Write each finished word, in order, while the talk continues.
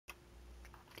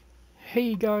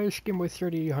Hey guys,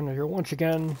 GameBoy30 Hunter here once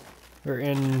again. We're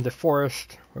in the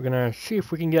forest. We're gonna see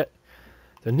if we can get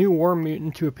the new worm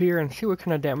mutant to appear and see what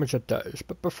kind of damage it does.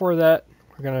 But before that,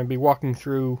 we're gonna be walking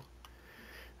through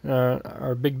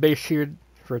our big base here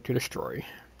for it to destroy.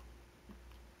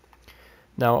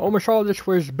 Now, almost all of this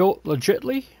was built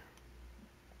legitly.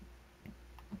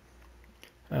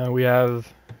 We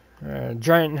have a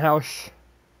giant house.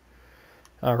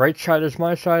 Right side is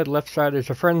my side, left side is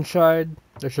a friend's side.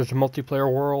 This is a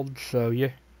multiplayer world, so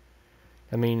yeah.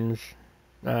 That means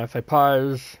if I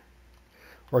pause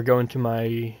or go into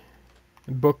my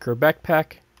book or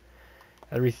backpack,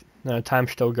 every time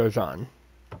still goes on.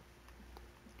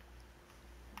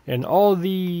 And all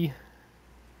the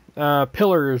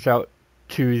pillars out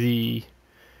to the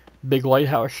big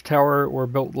lighthouse tower were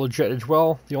built legit as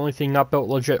well. The only thing not built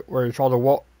legit was all the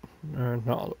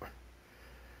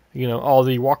all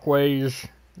the walkways,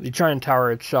 the giant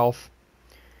tower itself,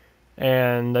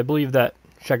 and I believe that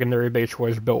secondary base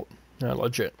was built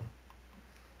legit.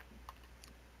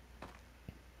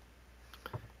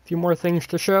 A few more things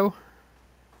to show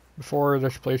before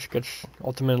this place gets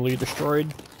ultimately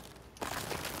destroyed.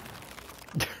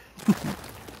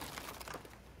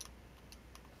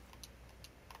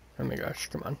 Oh my gosh,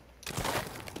 come on.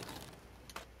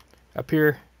 Up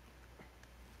here,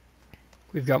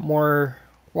 we've got more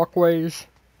walkways.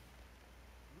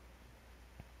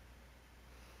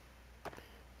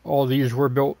 All these were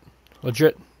built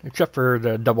legit, except for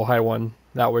the double high one.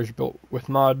 That was built with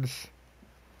mods.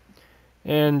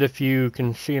 And if you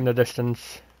can see in the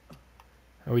distance,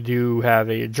 we do have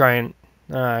a giant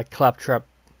claptrap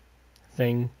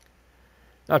thing.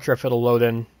 Not sure if it'll load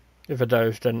in. If it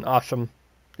does, then awesome.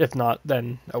 If not,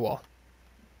 then oh well.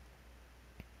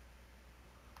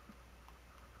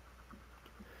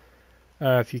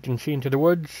 If you can see into the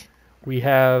woods, we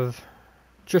have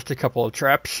just a couple of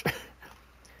traps.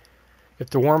 If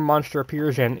the worm monster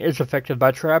appears and is affected by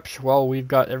traps, well, we've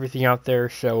got everything out there,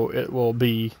 so it will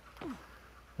be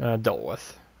dealt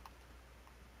with.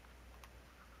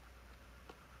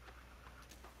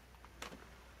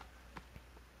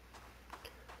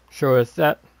 So with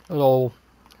that little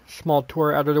small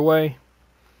tour out of the way,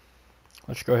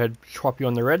 let's go ahead and swap you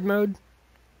on the red mode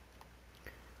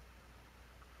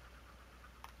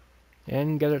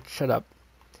and get it set up.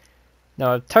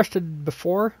 Now, I've tested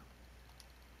before,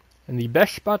 and the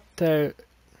best spot to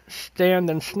stand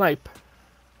and snipe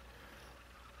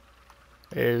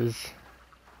is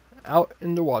out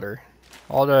in the water.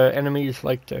 All the enemies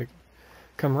like to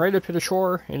come right up to the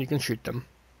shore and you can shoot them.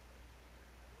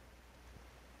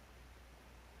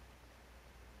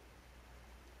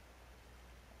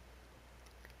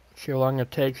 See how long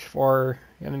it takes for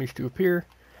enemies to appear.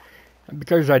 And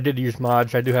because I did use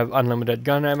mods, I do have unlimited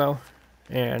gun ammo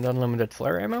and unlimited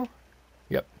flare ammo.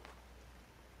 Yep.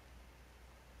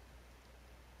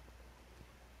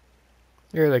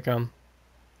 Here they come.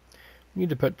 Need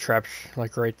to put traps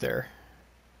like right there.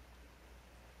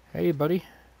 Hey, buddy.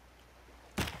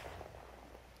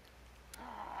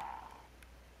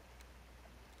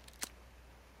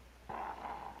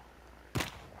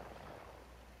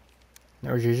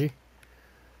 That was easy.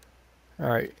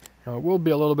 Alright, now it will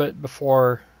be a little bit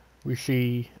before we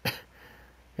see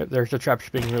if there's the traps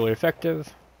being really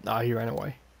effective. Ah, he ran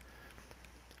away.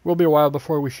 Will be a while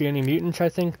before we see any mutants, I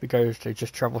think, because they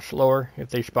just travel slower. If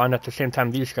they spawned at the same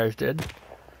time these guys did,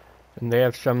 and they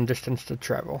have some distance to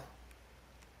travel.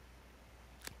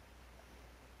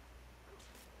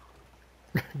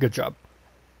 Good job.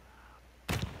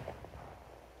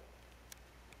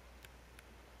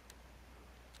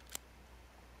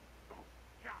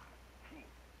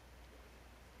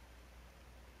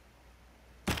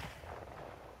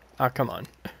 Ah, come on.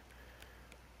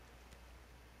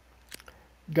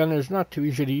 Gun is not too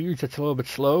easy to use. It's a little bit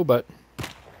slow, but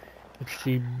it's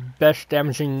the best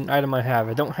damaging item I have.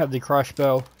 I don't have the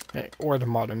crossbow or the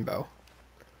modern bow.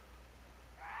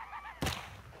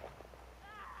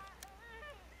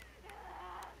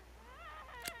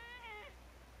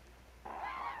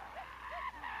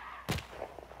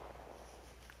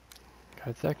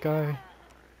 Got that guy.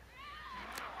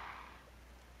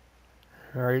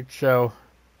 Alright, so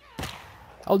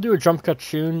I'll do a jump cut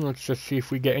soon. Let's just see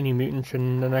if we get any mutants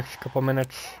in the next couple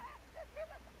minutes.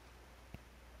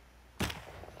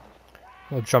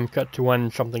 We'll jump cut to when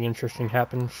something interesting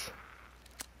happens.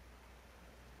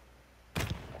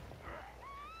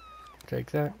 Take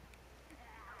that.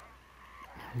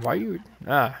 Why you...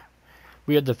 Ah.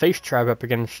 We had the face tribe up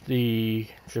against the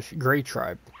just gray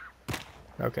tribe.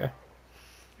 Okay.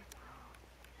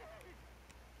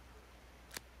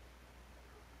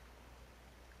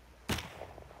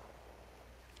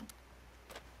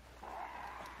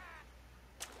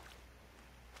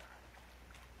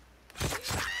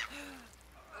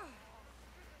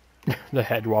 the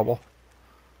head wobble.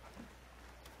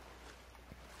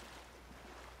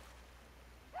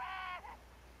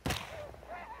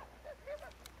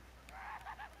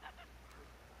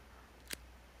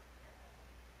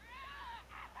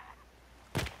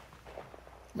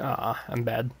 Ah, I'm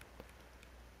bad.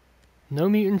 No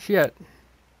mutants yet.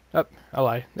 Oh, I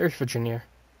lie. There's Virginia.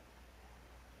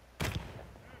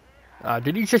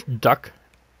 Did he just duck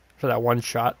for that one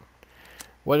shot?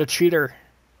 What a cheater.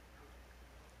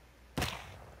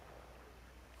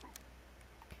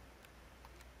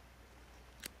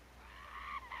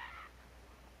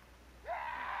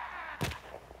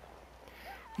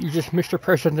 You just Mr.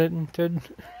 Presidented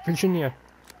Virginia.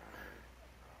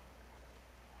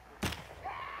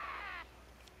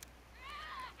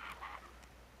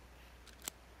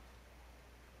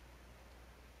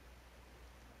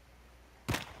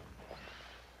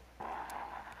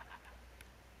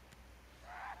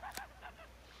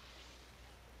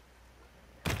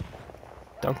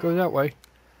 Don't go that way.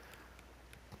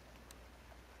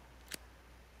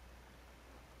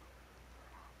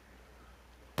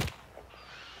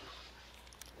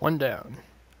 One down.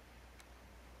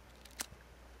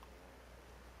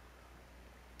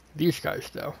 These guys,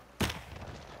 though.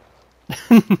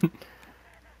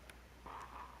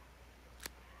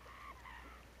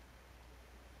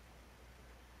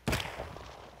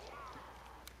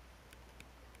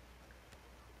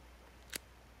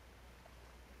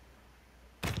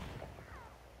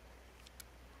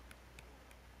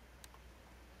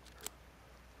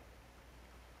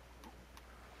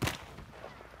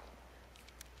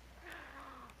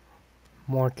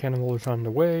 More cannibals on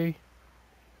the way.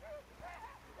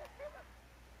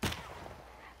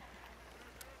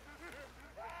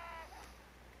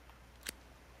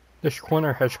 This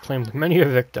corner has claimed many a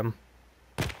victim.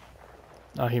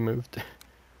 Ah, he moved.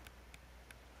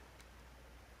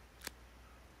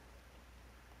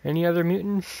 Any other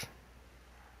mutants?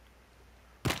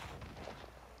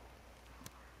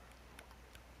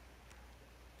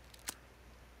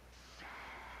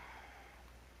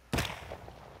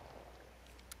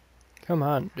 Come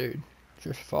on, dude.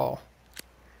 Just fall.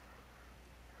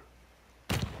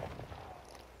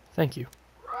 Thank you.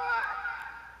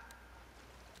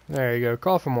 There you go.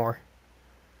 Call for more.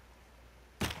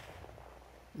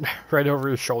 Right over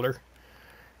his shoulder.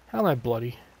 How am I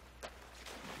bloody?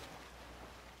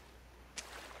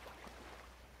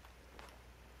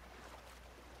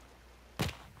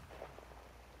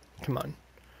 Come on.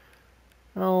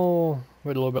 Oh,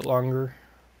 wait a little bit longer.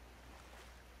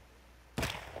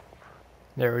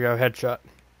 There we go, headshot.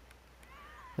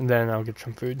 And then I'll get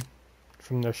some food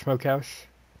from the smokehouse.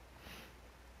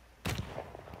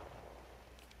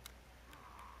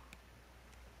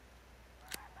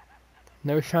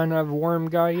 No sign of a worm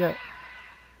guy yet?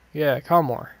 Yeah, call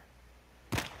more.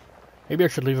 Maybe I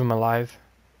should leave him alive.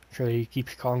 So he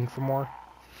keeps calling for more.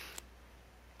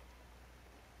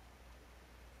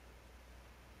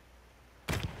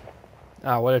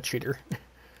 Ah, what a cheater.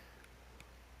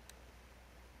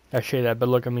 I say that, but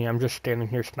look at me, I'm just standing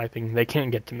here sniping. They can't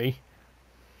get to me.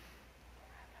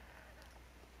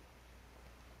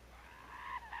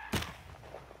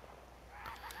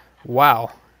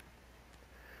 Wow.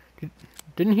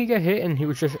 Didn't he get hit and he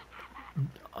was just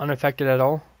unaffected at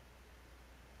all?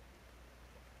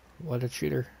 What a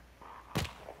cheater.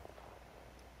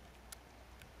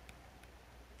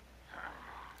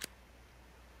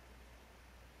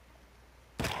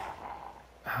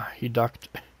 Ah, he ducked.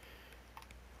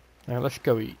 Alright, let's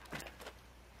go eat.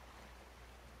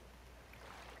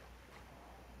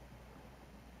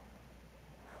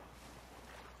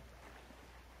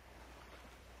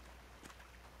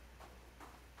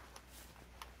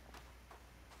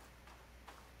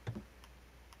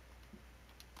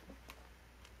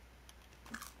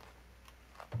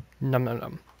 Num num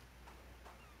num.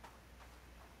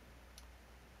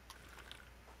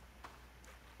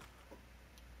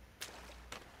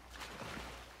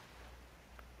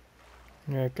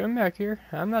 Yeah, come back here.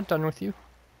 I'm not done with you.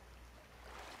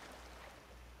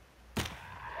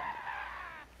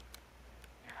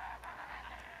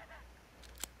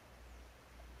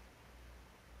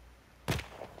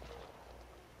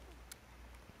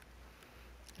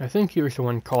 I think he was the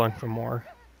one calling for more.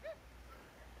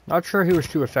 Not sure he was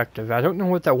too effective. I don't know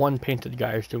what that one painted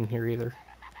guy is doing here either.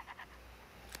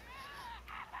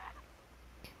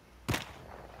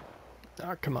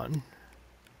 Ah, come on.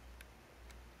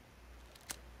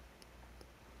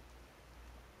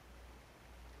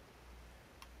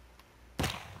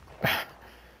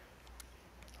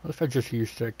 What if I just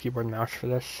used the keyboard and mouse for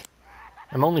this?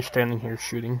 I'm only standing here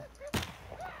shooting.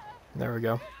 There we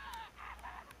go.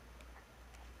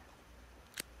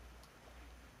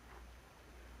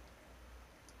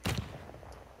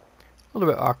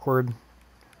 little bit awkward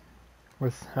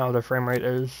with how the frame rate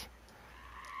is.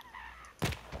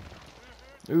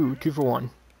 Ooh, 2 for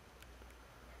 1.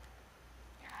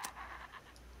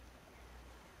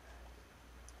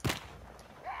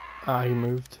 Ah, he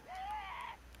moved.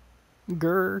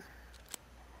 Grr.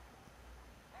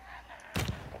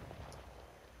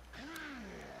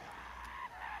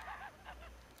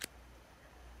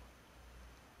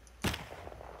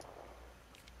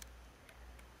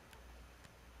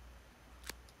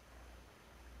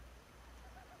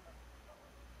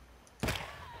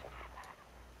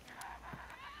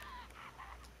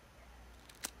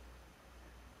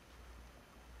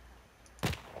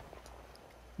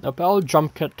 Nope, I'll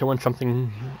jump cut to when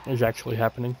something is actually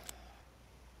happening.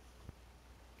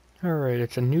 Alright,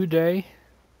 it's a new day.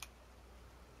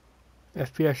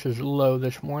 FPS is low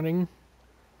this morning.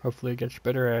 Hopefully it gets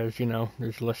better as, you know,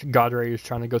 there's less god rays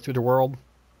trying to go through the world.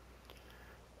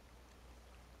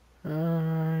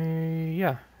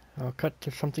 Yeah, I'll cut to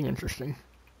something interesting.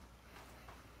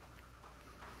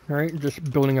 Alright, just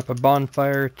building up a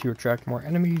bonfire to attract more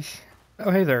enemies.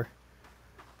 Oh, hey there.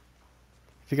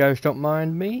 If you guys don't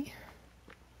mind me,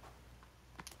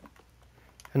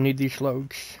 I need these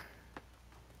logs.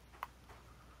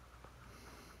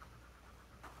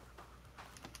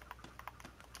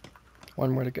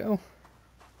 One more to go.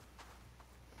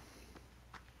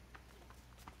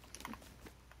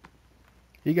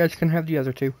 You guys can have the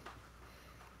other 2.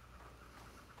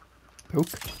 Poke.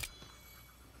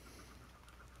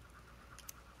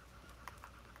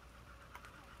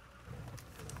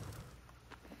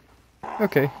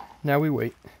 Okay, now we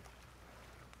wait.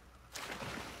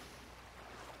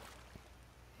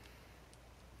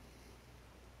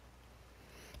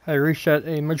 I reset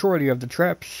a majority of the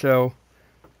traps, so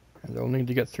they'll need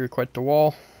to get through quite the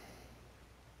wall.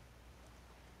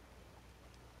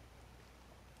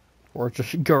 Or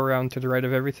just go around to the right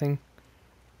of everything.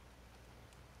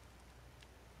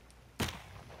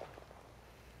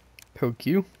 Poke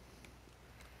you.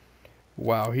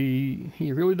 Wow, he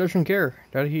really doesn't care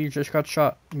that he just got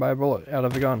shot by a bullet out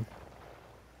of the gun.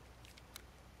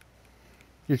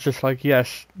 He's just like,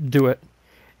 yes, do it.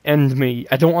 End me.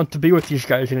 I don't want to be with these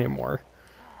guys anymore.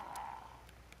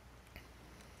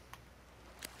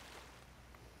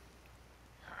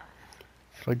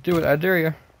 It's like, do it, I dare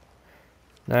you.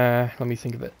 Nah, let me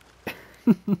think of it.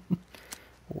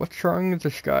 What's wrong with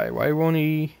this guy? Why won't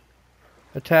he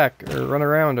attack or run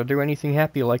around or do anything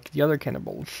happy like the other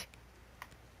cannibals?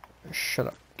 Shut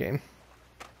up, game.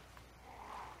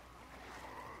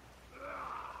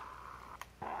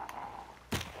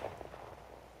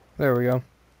 There we go.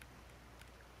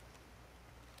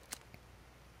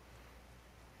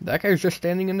 That guy's just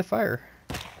standing in the fire.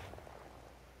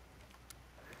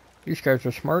 These guys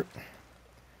are smart.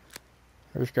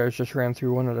 Those guys just ran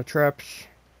through one of the traps.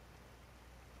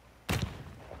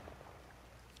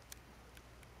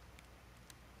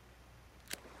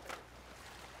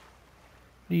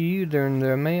 You darn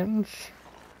the mans.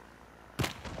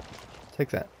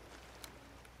 Take that.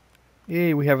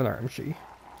 Yay, we have an RMC.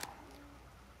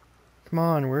 Come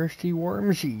on, where's the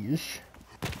wormsies?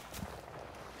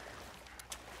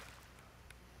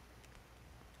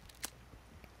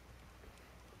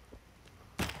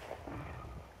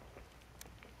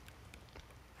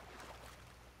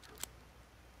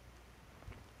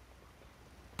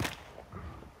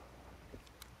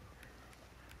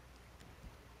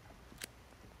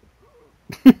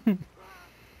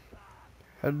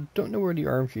 I don't know where the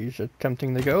RMG is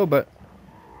attempting to go, but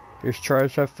his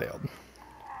tries have failed.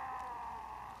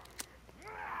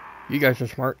 You guys are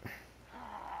smart.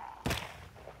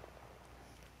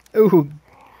 Ooh!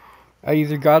 I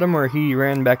either got him or he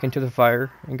ran back into the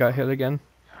fire and got hit again.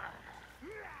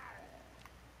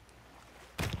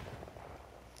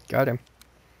 Got him.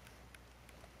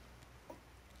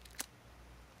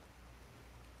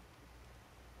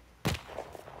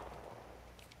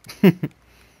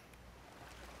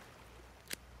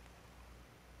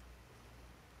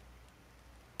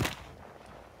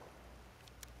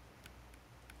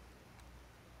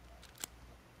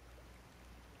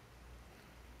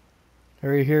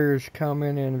 Right here is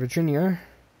Calman and Virginia.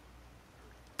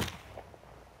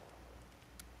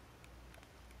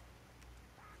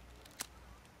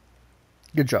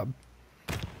 Good job.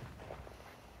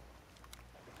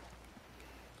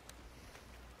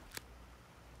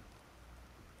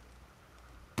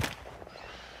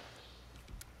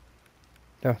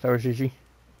 Oh, that was easy.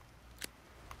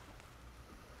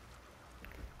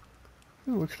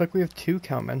 Ooh, looks like we have 2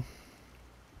 Calman.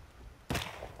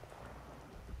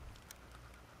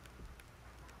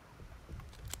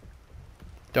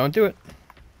 Don't do it.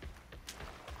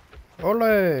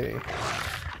 Ole!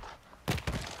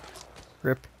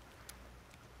 Rip.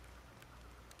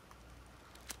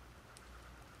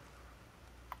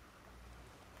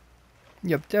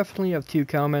 Yep, definitely have 2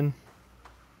 coming.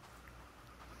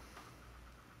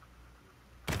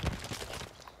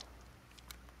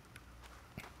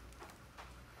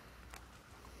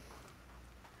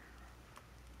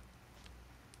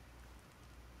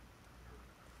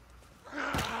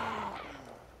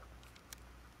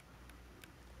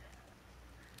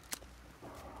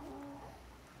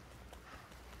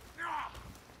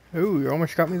 Ooh, you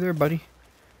almost got me there, buddy.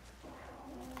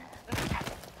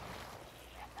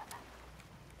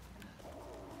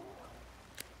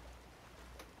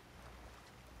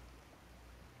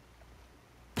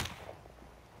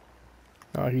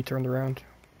 Oh, he turned around.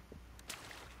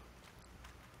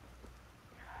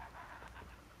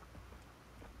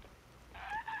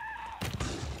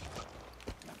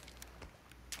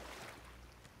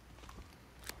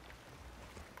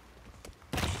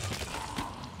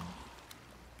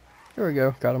 There we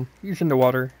go, got him. He's in the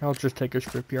water. I'll just take his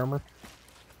drippy armor.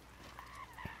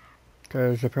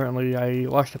 Because apparently I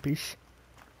lost a piece.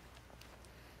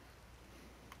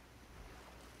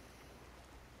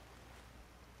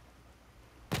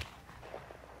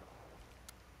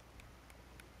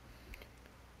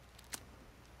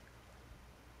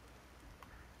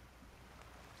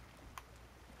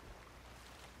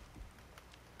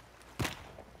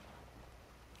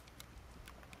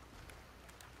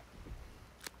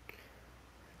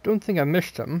 Don't think I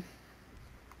missed him.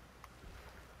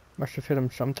 Must have hit him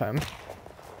sometime.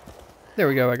 There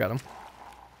we go, I got him.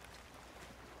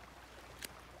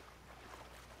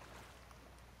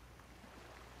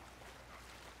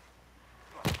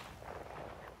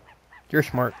 You're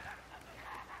smart.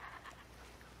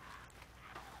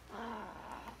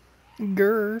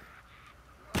 Grr.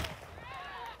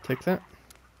 Take that.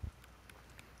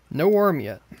 No worm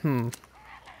yet.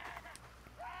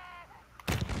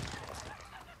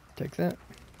 Take that.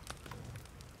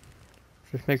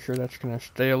 Just make sure that's gonna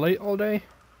stay alight all day.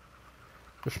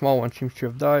 The small one seems to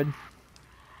have died.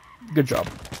 Good job.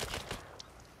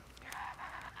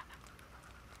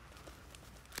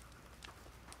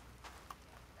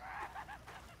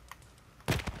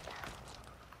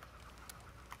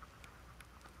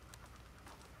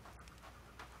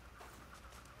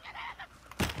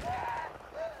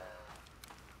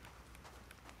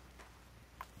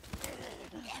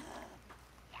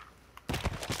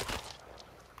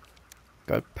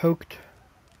 Got poked.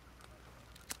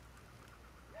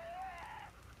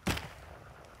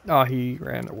 Ah, he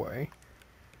ran away.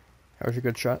 That was a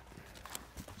good shot.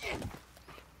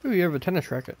 Ooh, you have a tennis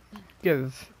racket.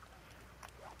 Give.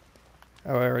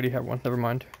 Oh, I already have one. Never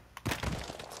mind.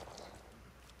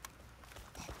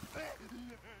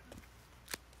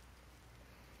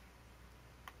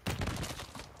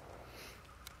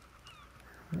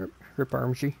 Rip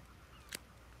Armsy.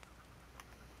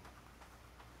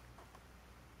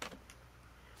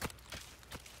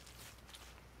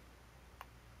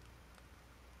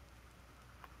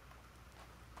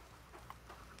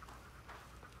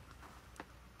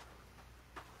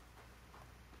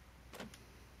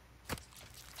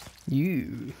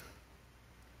 You.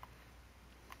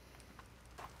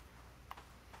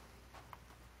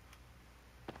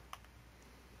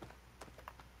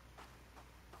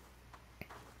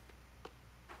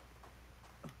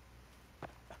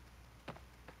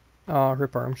 Ah,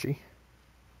 Rip Armsy.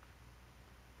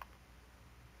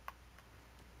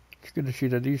 It's good to see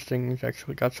that these things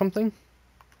actually got something.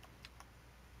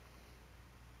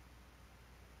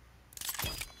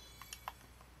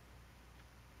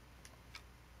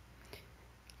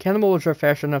 Cannibals are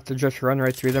fast enough to just run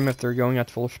right through them if they're going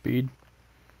at full speed.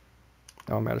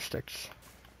 Oh, I'm out of sticks.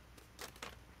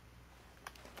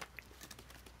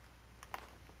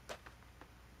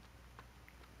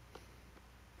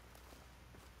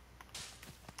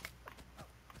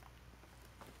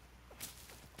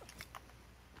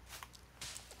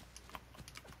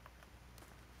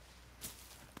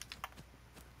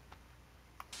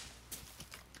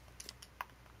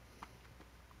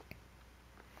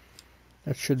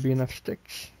 That should be enough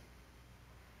sticks.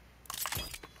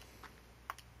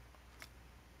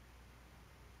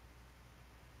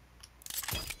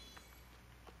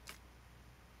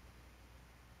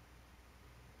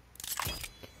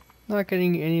 Not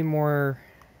getting any more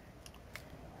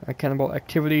cannibal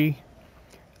activity.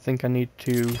 I think I need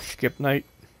to skip night,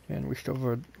 and we still have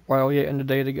a while yet in the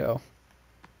day to go.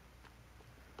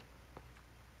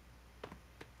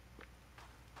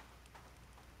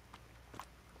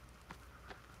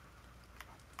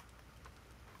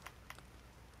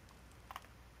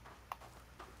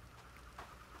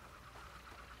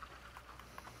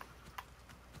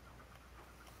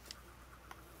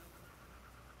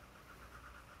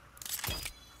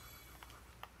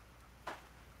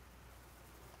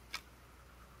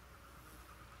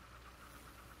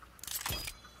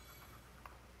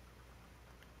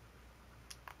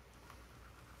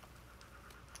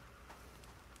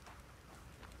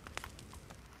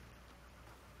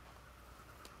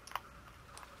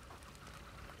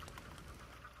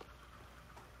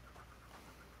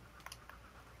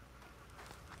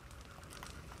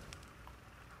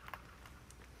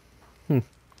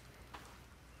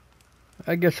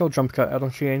 I guess I'll jump cut. I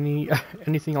don't see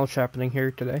anything else happening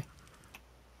here today.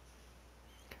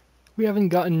 We haven't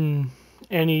gotten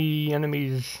any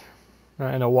enemies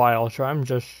in a while, so I'm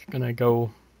just gonna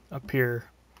go up here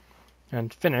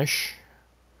and finish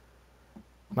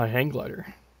my hang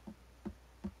glider.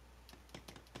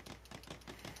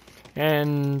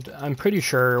 And I'm pretty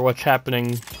sure what's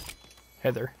happening,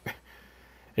 Heather,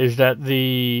 is that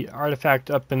the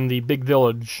artifact up in the big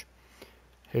village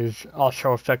is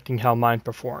also affecting how mine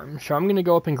performs. So I'm going to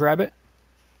go up and grab it.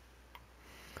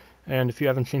 And if you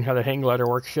haven't seen how the hang glider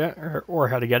works yet, or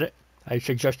how to get it, I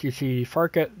suggest you see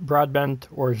Farket, Broadbent,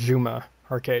 or Zuma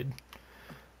Arcade.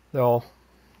 They'll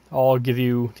all give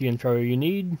you the info you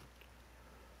need.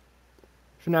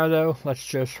 For now though, let's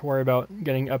just worry about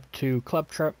getting up to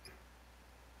Claptrap.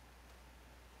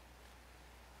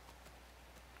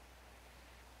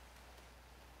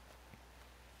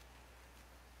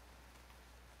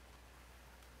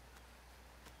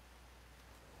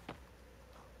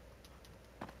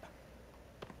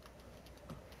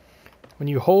 When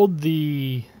you hold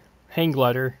the hang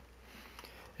glider,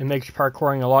 it makes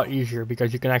parkouring a lot easier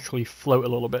because you can actually float a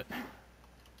little bit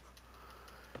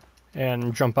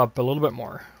and jump up a little bit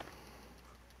more.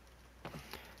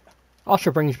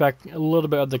 Also brings back a little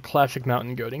bit of the classic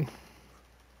mountain goating.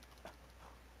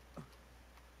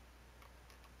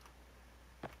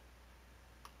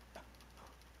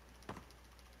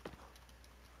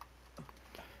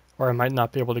 Or I might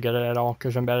not be able to get it at all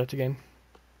because I'm bad at the game.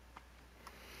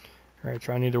 Alright,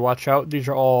 so I need to watch out. This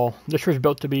was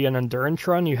built to be an endurance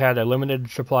run. You had a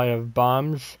limited supply of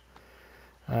bombs.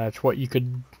 It's what you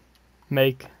could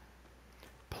make,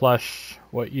 plus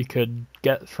what you could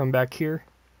get from back here.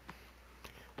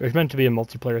 It was meant to be a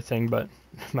multiplayer thing, but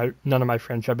none of my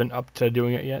friends have been up to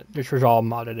doing it yet. This was all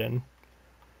modded in.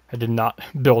 I did not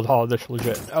build all of this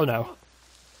legit. Oh no.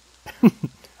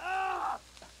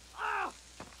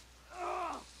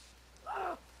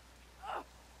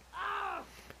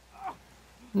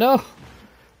 No!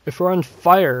 If we're on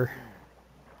fire,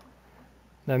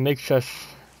 that makes us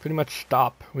pretty much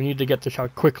stop. We need to get this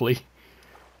out quickly,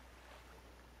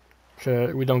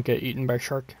 so we don't get eaten by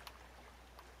shark.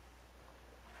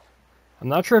 I'm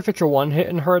not sure if it's a one hit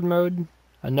in hard mode.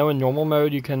 I know in normal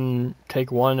mode you can take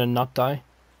one and not die.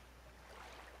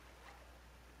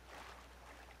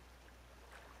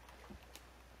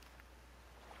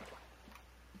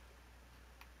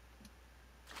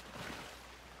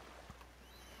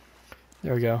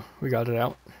 There we go. We got it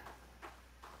out. I'm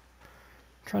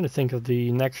trying to think of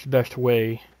the next best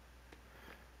way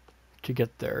to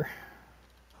get there.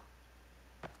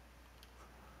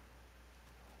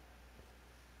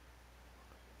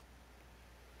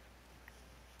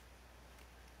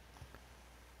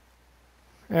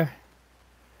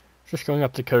 Just going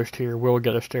up the coast here will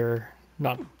get us there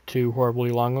not too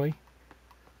horribly longly.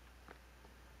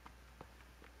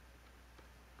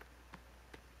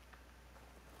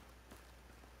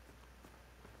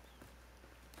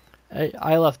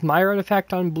 I left my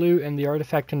artifact on blue and the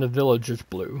artifact in the village is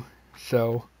blue,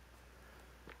 so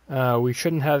we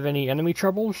shouldn't have any enemy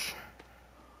troubles.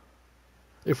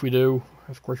 If we do,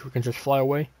 of course we can just fly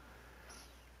away.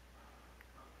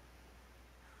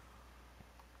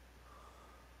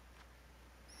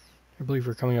 I believe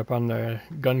we're coming up on the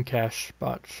gun cache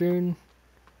spot soon.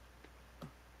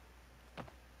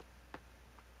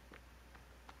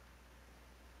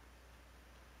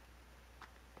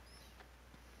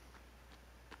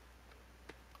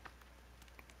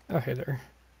 Oh, hey there.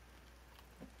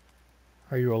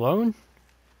 Are you alone?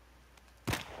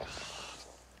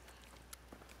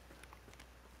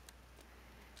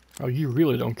 Oh, you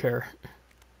really don't care.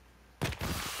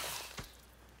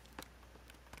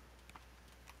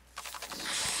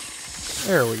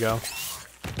 There we go.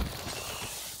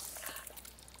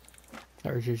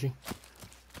 That was easy.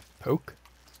 Poke.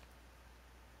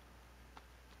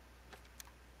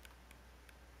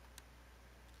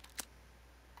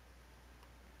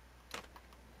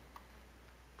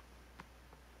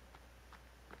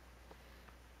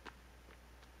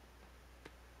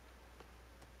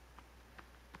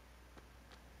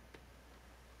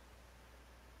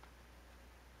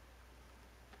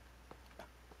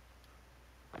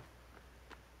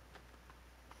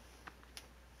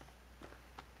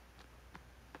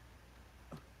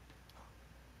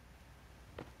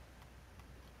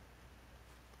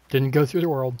 Didn't go through the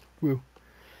world. Woo.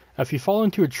 If you fall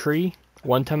into a tree,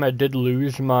 one time I did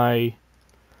lose my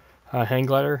hang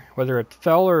glider. Whether it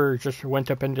fell or just went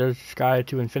up into the sky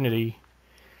to infinity,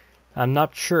 I'm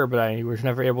not sure, but I was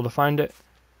never able to find it.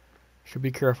 So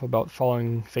be careful about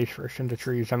falling face first into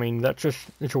trees. I mean, that's just,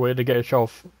 it's a way to get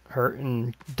yourself hurt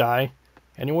and die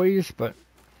anyways, but,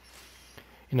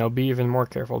 you know, be even more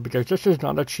careful because this is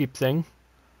not a cheap thing.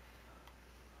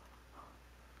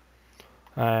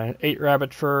 8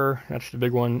 rabbit fur, that's the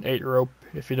big one. 8 rope.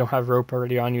 If you don't have rope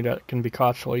already on you, that can be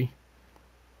costly.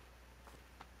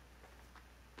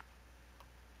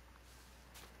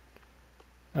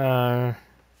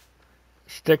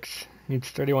 Sticks. Needs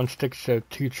 31 sticks, so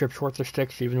 2 trips worth of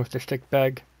sticks, even with the stick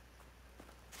bag.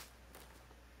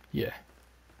 Yeah.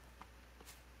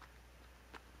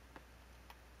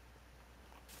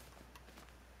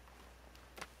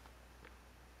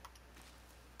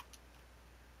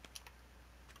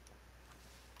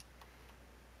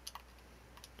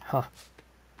 Huh.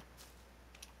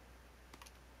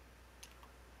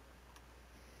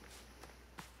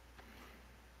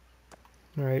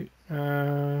 Alright,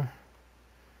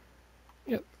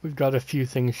 yep, we've got a few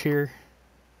things here.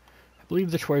 I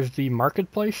believe this was the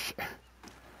marketplace.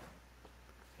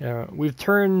 Yeah, we've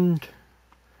turned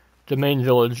the main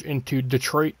village into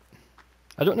Detroit.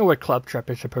 I don't know what Claptrap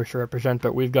is supposed to represent,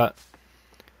 but we've got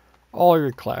all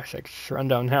your classics.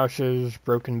 Rundown houses,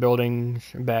 broken buildings,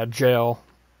 bad jail,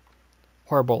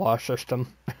 horrible law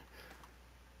system.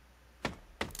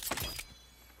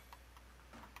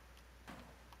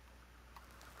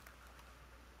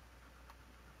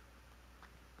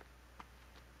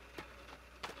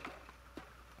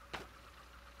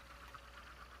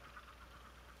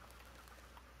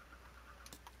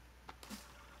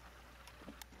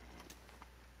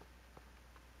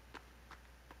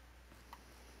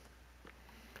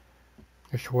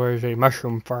 This was a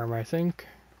mushroom farm, I think.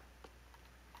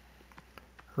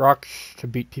 Rocks to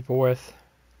beat people with.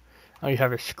 Now you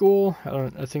have a school.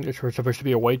 I think this was supposed to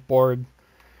be a whiteboard.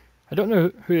 I don't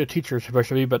know who the teacher is supposed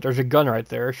to be, but there's a gun right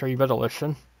there, so you better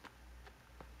listen.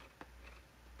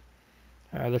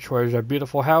 This was a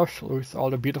beautiful house with all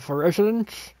the beautiful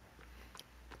residents.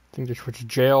 I think this was a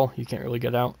jail. You can't really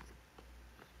get out.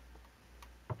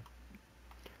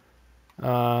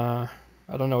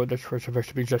 I don't know if this was supposed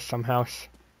to be just some house.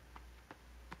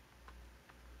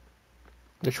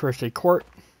 This was a court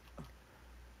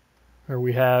where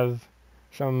we have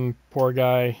some poor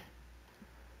guy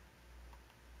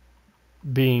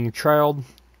being trialed,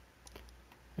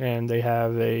 and they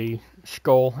have a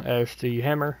skull as the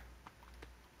hammer.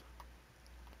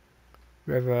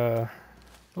 We have a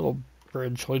little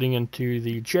bridge leading into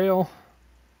the jail.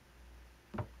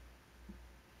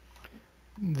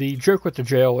 The joke with the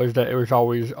jail is that it was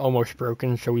always almost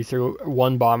broken, so we threw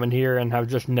one bomb in here and have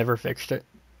just never fixed it.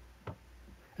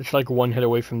 It's like one hit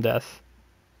away from death.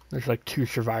 There's like 2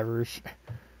 survivors.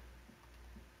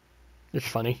 It's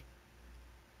funny.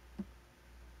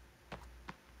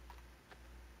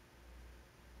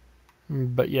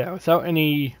 But yeah, without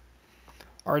any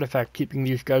artifact keeping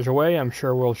these guys away, I'm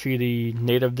sure we'll see the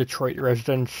native Detroit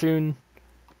residents soon.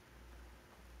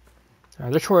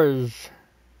 This was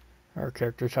our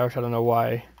character's house. I don't know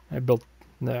why I built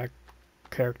the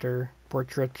character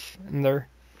portraits in there.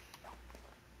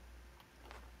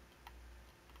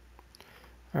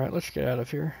 Alright, let's get out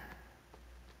of here.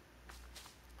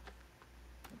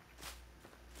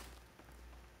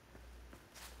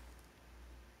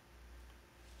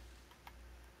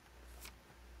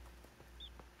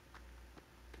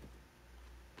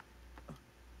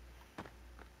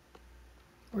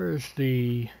 Where's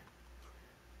the...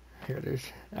 Here it is.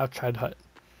 Outside hut.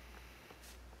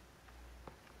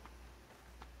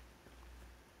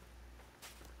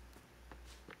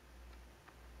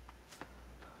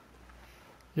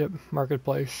 Yep,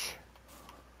 marketplace.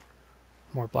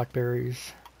 More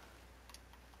blackberries.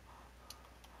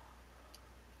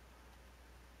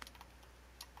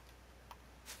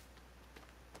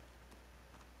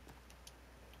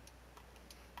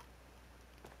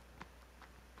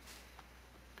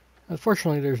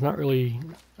 Unfortunately, there's not really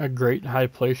a great high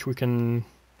place we can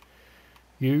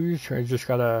use. I just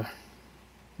gotta...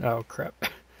 Oh, crap.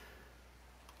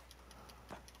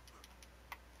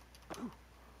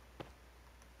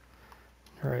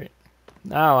 Alright.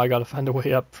 Now I gotta find a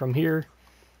way up from here.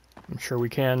 I'm sure we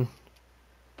can.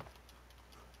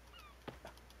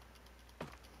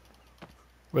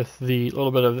 With the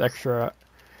little bit of extra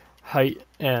height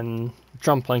and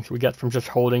jump length we get from just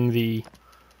holding the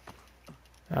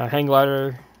hang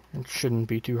glider, it shouldn't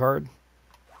be too hard.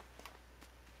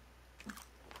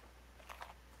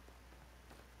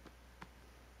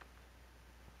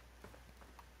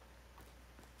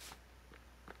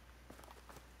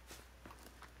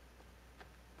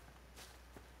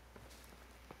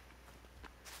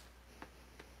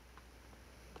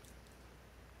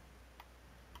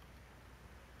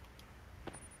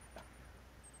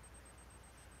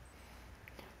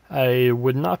 I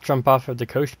would not jump off of the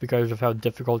coast because of how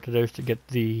difficult it is to get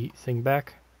the thing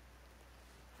back.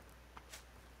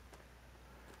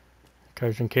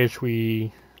 Because in case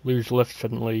we lose lift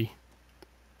suddenly,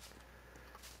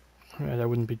 that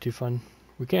wouldn't be too fun.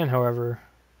 We can, however...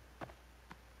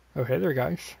 Oh, hey there,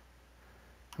 guys.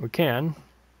 We can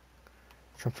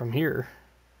jump from here.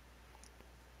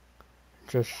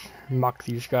 Just mock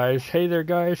these guys. Hey there,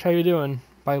 guys. How you doing?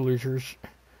 Bye, losers.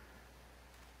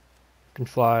 Can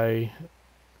fly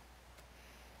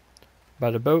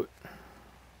by the boat.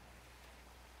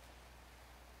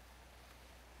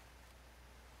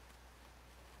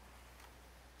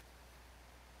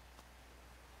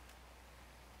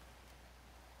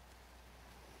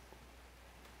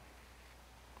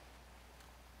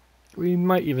 We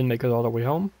might even make it all the way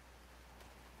home.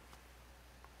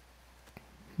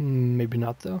 Maybe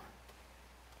not, though.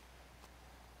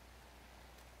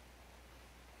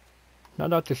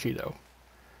 Not out to sea, though.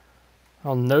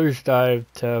 I'll nosedive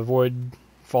to avoid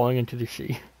falling into the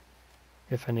sea,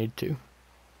 if I need to.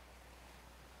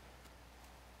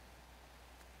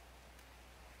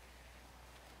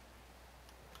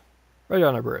 Right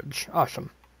on a bridge.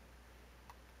 Awesome.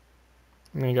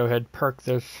 I'm going to go ahead and park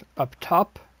this up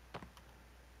top.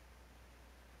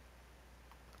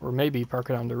 Or maybe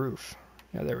park it on the roof.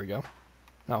 Yeah, there we go.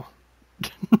 No.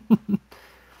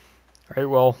 Alright,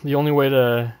 well, the only way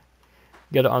to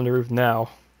get it on the roof now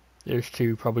is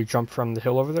to probably jump from the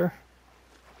hill over there.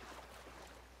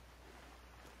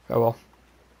 Oh well.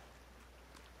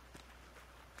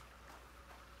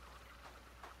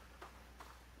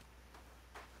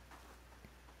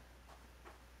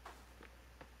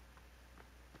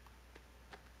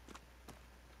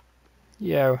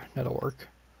 Yeah, that'll work.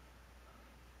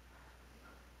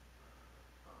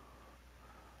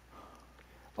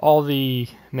 All the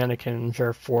mannequins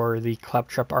are for the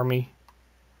Claptrap army.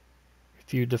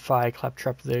 If you defy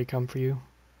Claptrap, they come for you.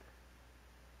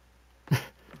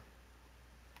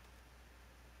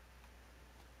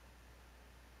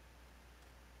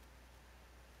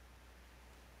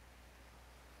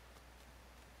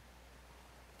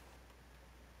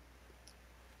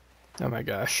 Oh my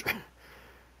gosh.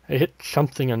 I hit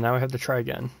something and now I have to try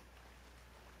again.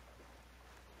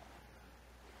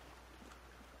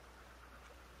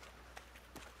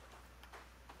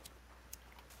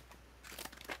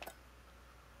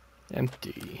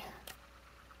 Empty.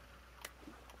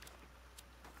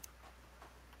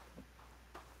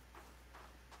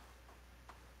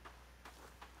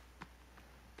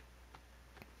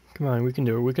 Come on, we can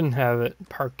do it. We can have it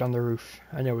parked on the roof.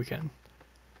 I know we can.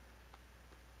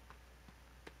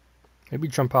 Maybe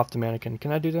jump off the mannequin.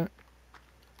 Can I do that?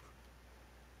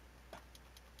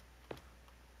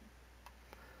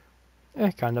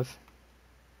 Kind of.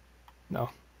 No.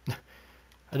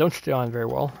 I don't stay on very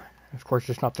well. Of course,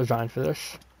 it's not designed for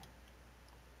this.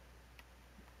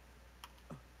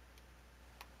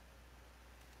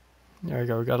 There we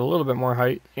go. We got a little bit more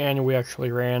height, and we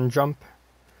actually ran jump.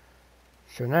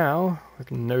 So now, we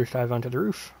can nosedive onto the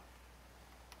roof.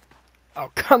 Oh,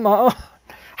 come on!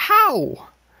 How?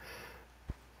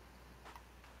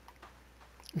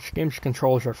 This game's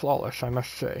controls are flawless, I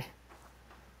must say.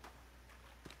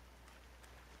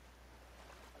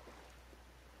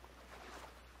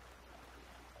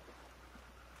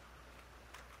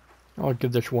 I'll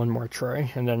give this one more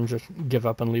try, and then just give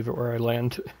up and leave it where I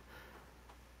land.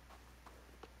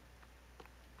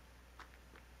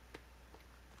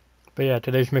 But yeah,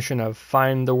 today's mission of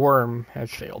find the worm has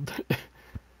failed.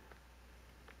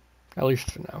 At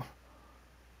least for now.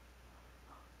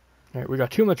 Alright, we got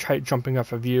too much height jumping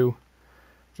off of you.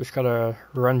 Just gotta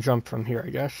run jump from here, I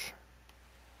guess.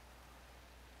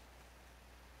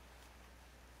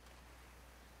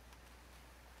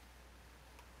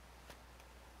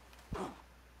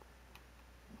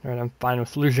 Alright, I'm fine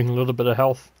with losing a little bit of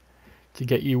health to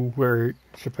get you where you're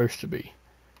supposed to be.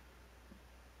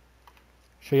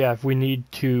 So yeah, if we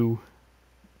need to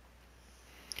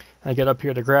get up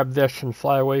here to grab this and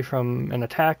fly away from an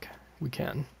attack, we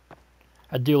can.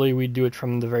 Ideally, we do it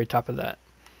from the very top of that.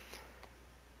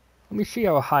 Let me see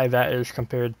how high that is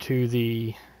compared to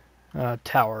the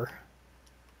tower.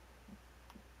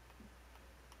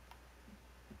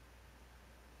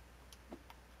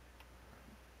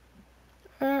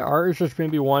 Ours is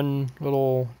maybe one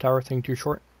little tower thing too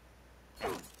short.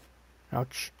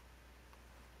 Ouch.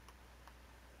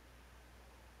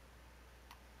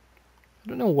 I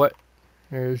don't know what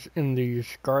is in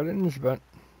these gardens, but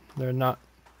they're not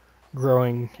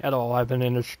growing at all. I've been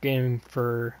in this game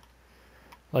for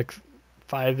like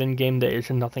 5 in-game days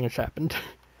and nothing has happened.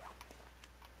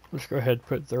 Let's go ahead and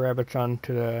put the rabbits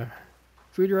onto the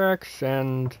food racks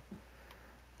and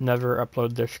never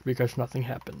upload this because nothing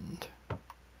happened.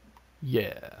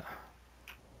 Yeah.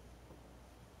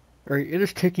 Alright, it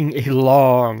is taking a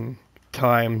long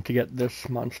time to get this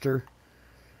monster.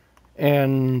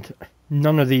 And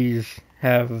none of these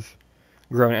have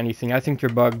grown anything. I think they're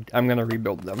bugged. I'm gonna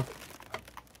rebuild them.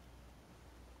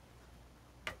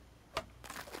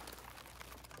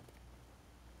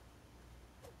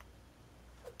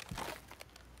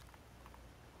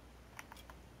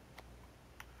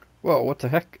 Whoa, what the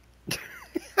heck?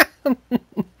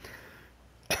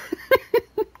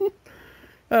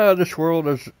 This world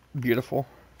is beautiful.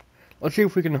 Let's see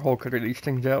if we can hole cutter these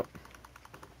things out.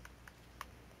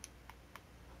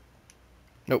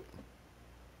 Nope.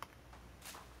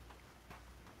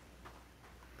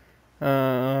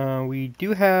 We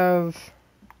do have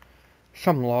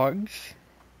some logs.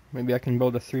 Maybe I can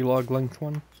build a 3-log length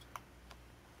one.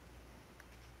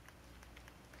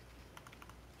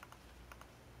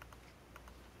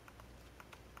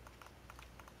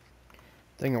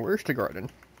 Dang it, where's the garden?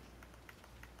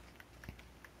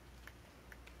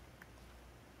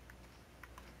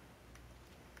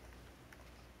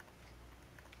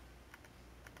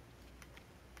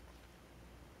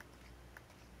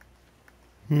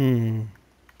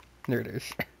 There it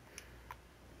is.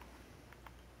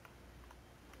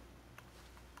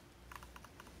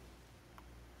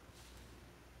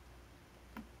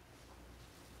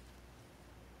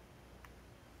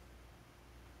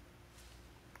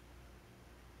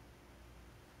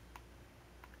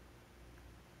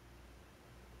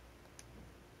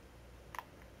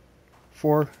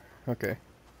 Four? Okay.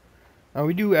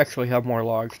 We do actually have more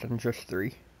logs than just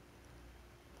 3.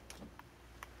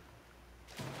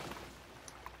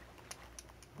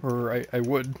 Or I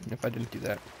would if I didn't do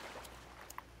that.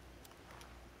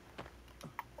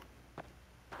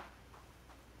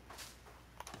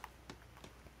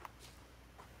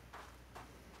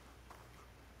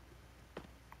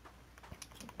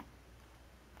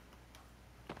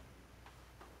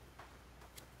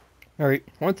 Alright,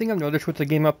 one thing I've noticed with the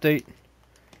game update,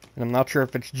 and I'm not sure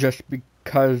if it's just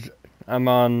because I'm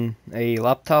on a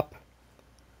laptop,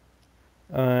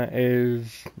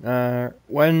 is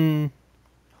when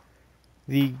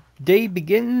the day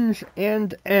begins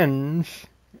and ends,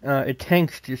 it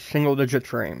tanks to single-digit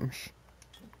frames.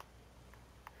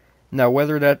 Now,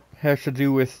 whether that has to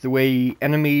do with the way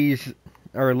enemies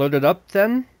are loaded up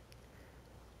then,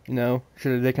 you know,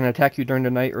 so that they can attack you during the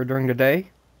night or during the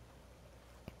day,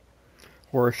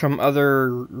 or some other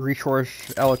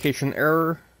resource allocation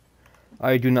error,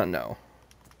 I do not know.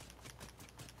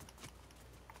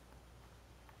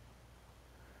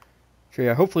 So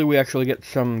yeah, hopefully we actually get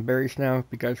some berries now,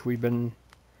 because we've been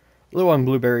low on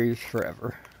blueberries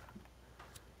forever.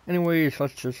 Anyways,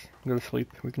 let's just go to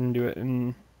sleep. We can do it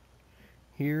in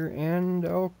here, and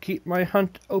I'll keep my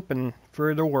hunt open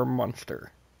for the worm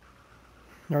monster.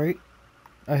 Alright,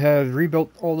 I have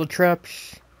rebuilt all the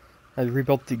traps. I've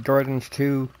rebuilt the gardens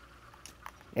too,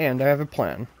 and I have a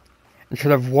plan.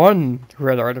 Instead of 1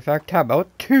 red artifact, how about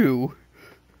 2?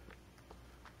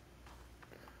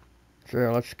 So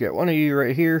let's get one of you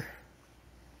right here.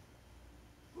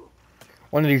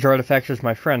 One of these artifacts is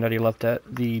my friend that he left at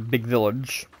the big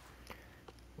village.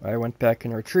 I went back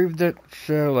and retrieved it,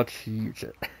 so let's use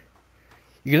it.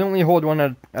 You can only hold one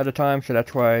at a time, so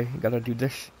that's why you gotta do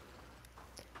this.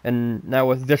 And now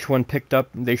with this one picked up,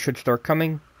 they should start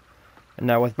coming. And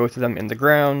now with both of them in the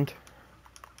ground.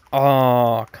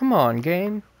 Aw, come on,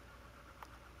 game.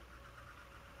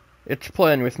 It's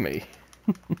playing with me.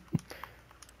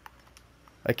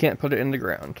 I can't put it in the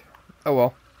ground. Oh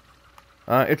well.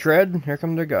 It's red. Here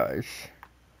come the guys.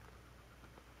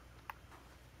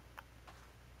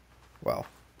 Wow.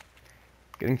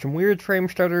 Getting some weird frame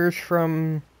stutters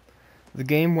from the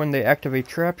game when they activate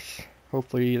traps.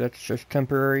 Hopefully that's just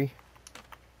temporary.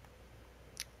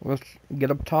 Let's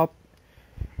get up top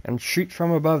and shoot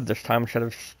from above this time instead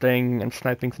of staying and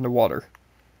sniping from the water.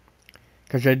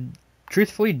 Because I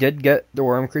truthfully did get the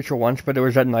worm creature once, but it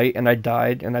was at night and I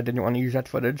died and I didn't want to use that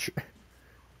footage.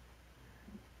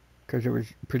 Because it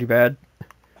was pretty bad.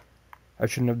 I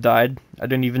shouldn't have died. I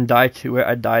didn't even die to it.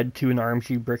 I died to an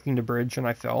RMG breaking the bridge and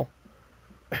I fell.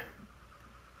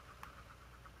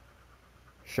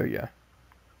 So yeah.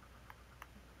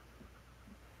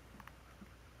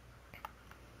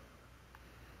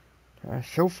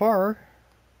 So far,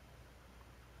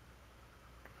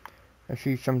 I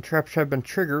see some traps have been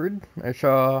triggered. I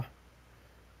saw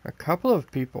a couple of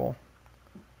people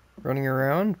running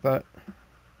around, but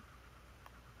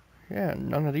yeah,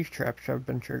 none of these traps have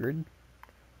been triggered.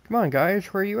 Come on, guys,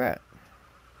 where are you at?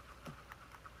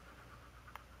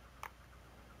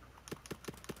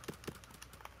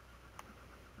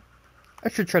 I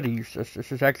should try to use this.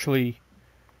 This is actually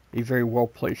a very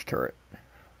well-placed turret.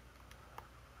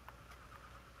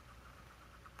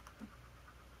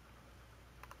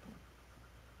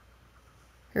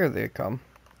 Here they come.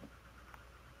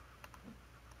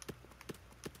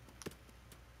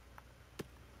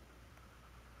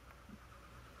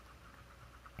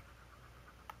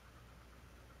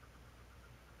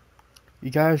 You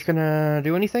guys gonna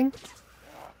do anything?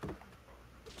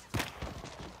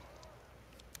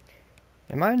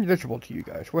 Am I invisible to you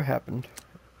guys? What happened?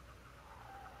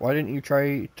 Why didn't you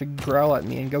try to growl at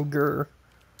me and go grr?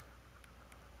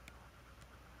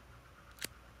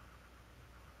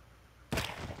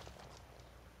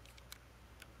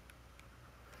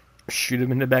 Shoot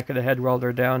them in the back of the head while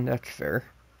they're down, that's fair.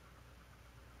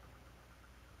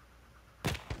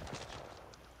 I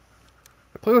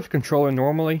play with a controller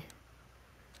normally.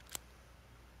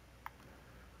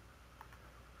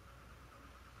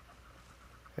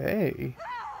 Hey.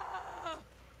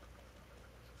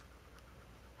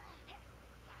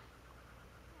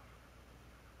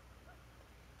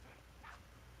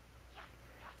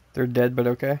 They're dead, but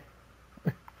okay.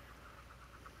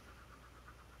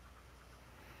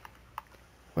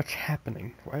 What's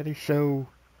happening? Why are they so...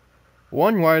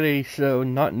 One, why are they so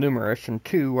not numerous? And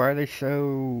two, why are they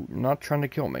so not trying to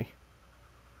kill me?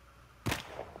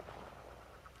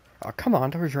 Oh, come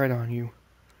on, that was right on you.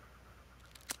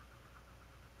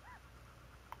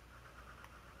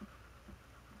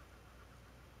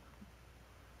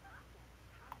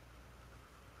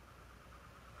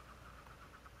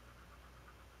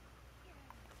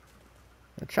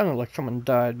 It sounded like someone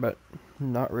died, but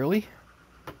not really.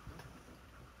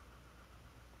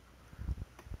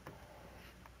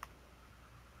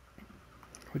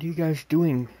 What are you guys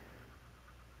doing?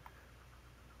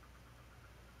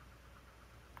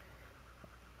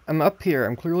 I'm up here.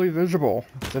 I'm clearly visible.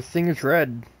 The thing is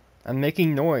red. I'm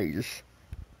making noise.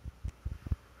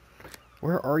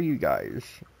 Where are you guys?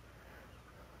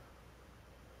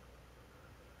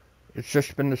 It's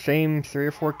just been the same 3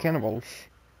 or 4 cannibals.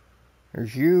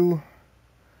 There's you.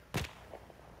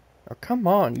 Oh, come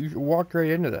on. You walked right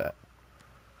into that.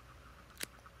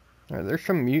 Alright, there's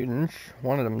some mutants.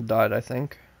 One of them died, I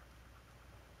think.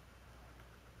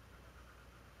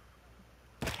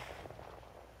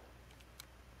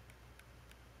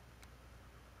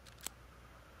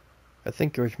 I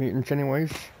think it was mutants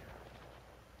anyways.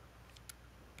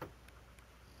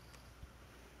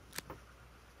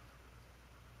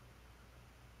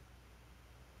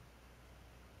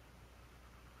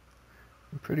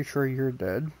 I'm pretty sure you're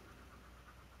dead.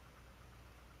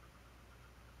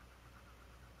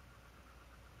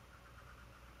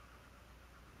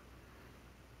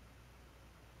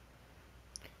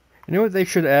 You know what they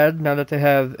should add now that they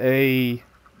have a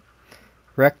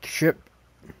wrecked ship?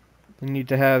 They need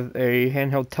to have a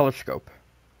handheld telescope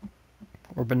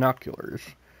or binoculars,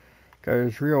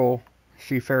 because real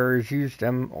seafarers use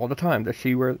them all the time to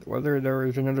see whether there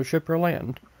is another ship or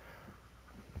land.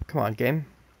 Come on, game.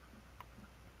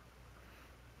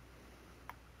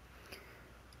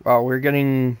 Wow, we're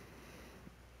getting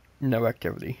no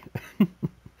activity.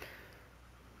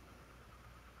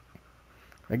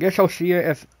 I guess I'll see you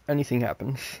if anything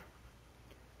happens.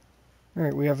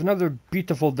 Alright, we have another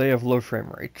beautiful day of low frame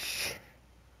rates.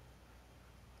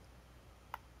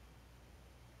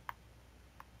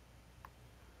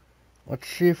 Let's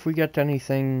see if we get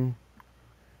anything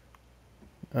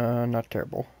not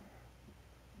terrible.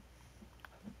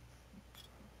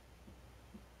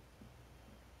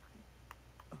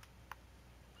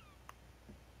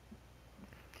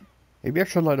 Maybe I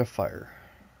should light a fire.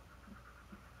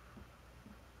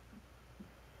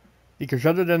 Because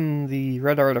other than the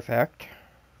red artifact,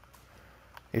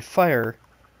 a fire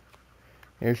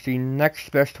is the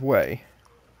next best way.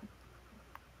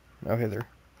 Oh, hey there.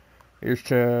 Is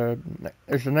the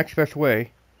next best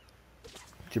way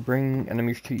to bring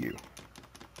enemies to you.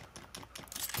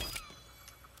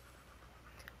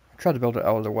 Try to build it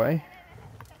out of the way.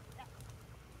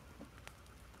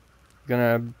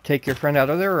 Gonna take your friend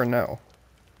out of there or no?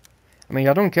 I mean,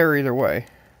 I don't care either way.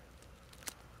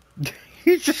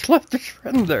 He just left his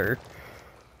friend there.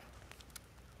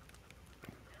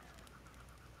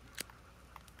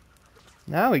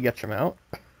 Now he gets him out.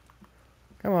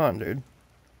 Come on, dude.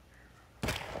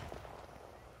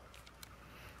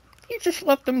 He just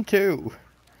left him too.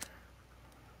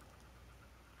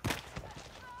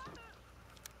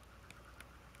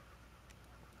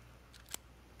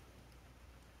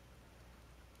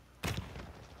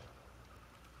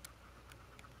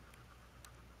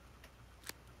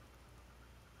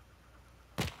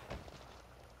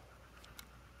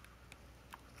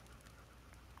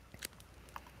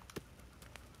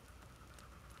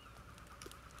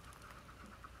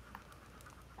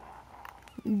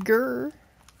 Grr.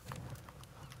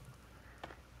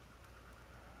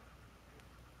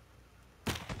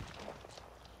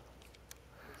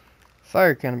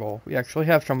 Fire cannonball. We actually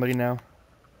have somebody now.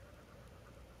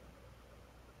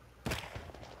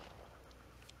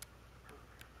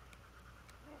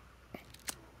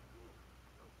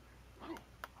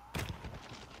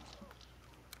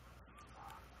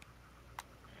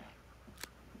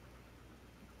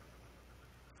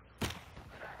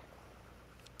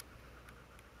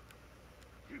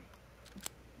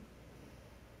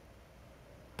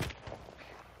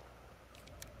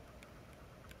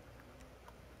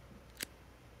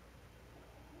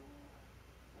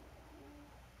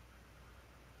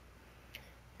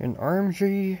 An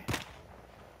RMG.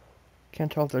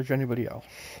 Can't tell if there's anybody else.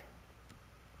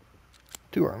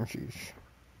 2 RMGs.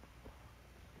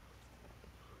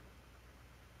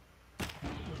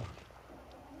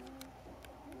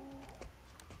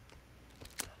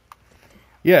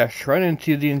 Yes, run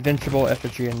into the invincible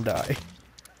effigy and die.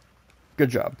 Good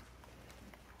job.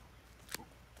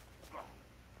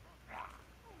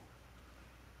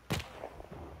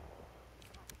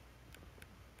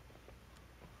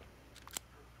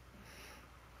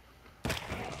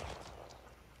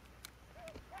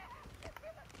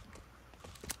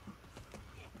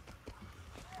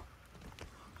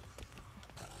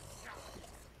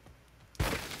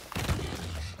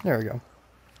 There we go.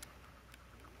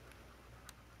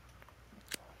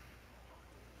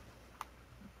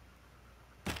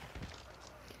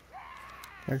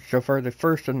 There's so far the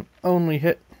first and only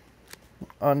hit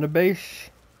on the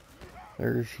base.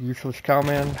 There's useless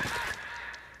cowman.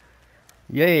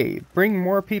 Yay! Bring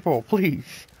more people,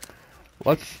 please.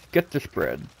 Let's get this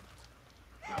bread.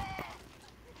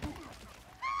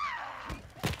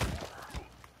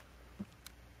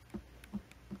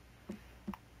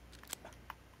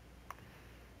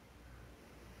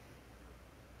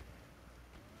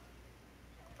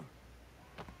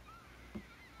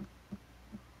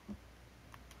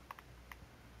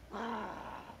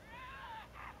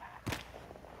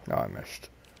 Oh, I missed.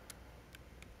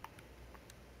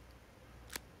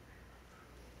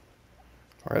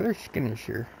 Why are there skinnies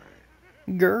here?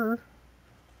 Grr.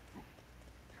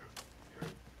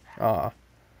 Ah.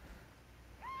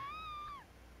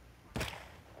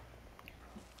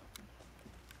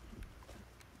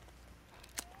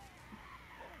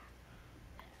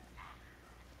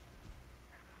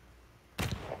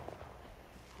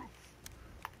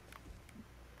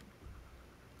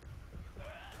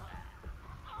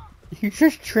 He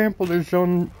just trampled his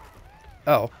own...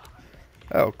 Oh.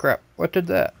 Oh, crap. What did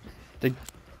that? The...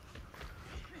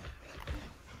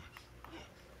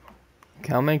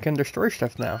 Cowman can destroy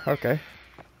stuff now. Okay.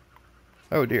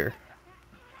 Oh, dear.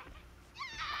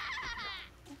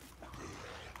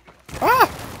 Ah!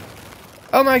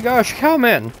 Oh my gosh,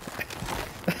 Cowman!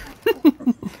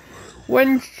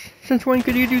 Since when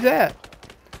could you do that?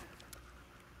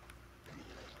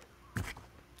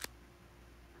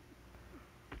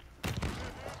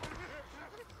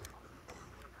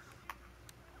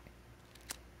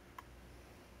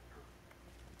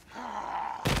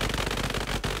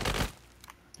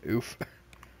 Oof.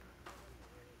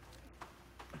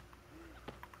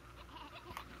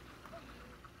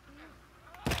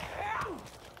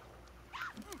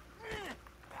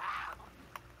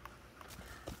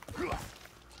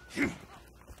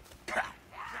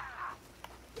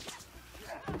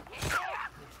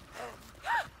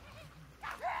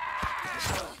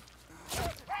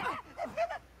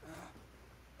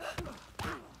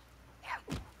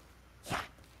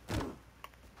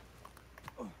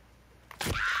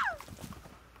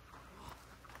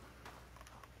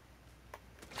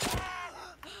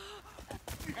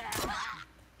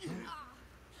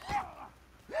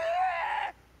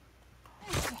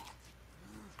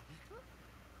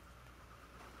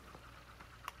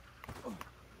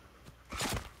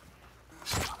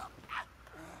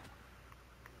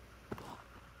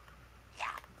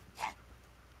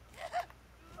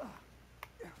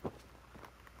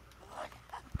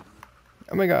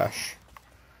 Oh my gosh.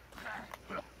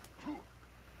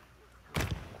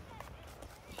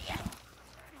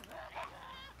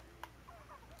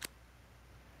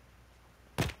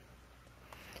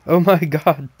 Oh my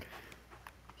god.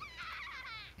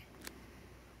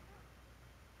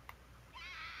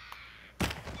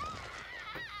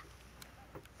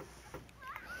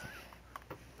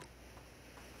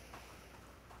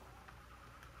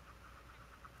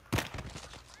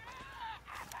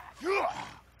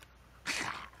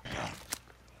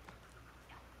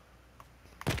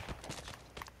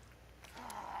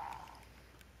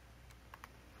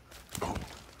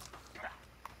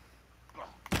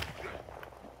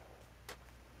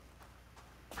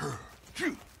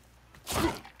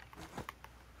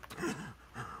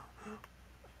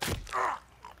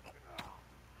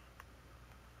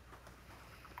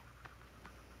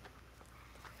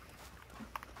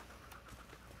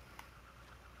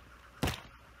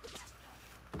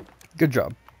 Good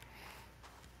job.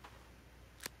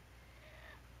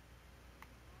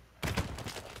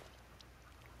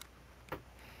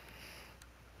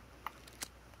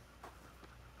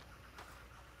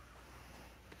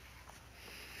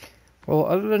 Well,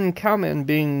 other than Cowman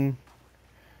being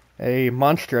a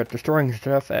monster at destroying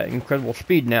stuff at incredible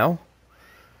speed now,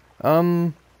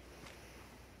 that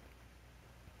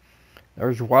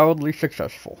was wildly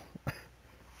successful.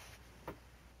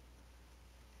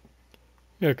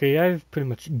 Okay, I've pretty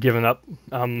much given up.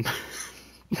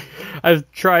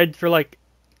 I've tried for like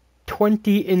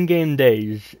 20 in-game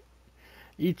days.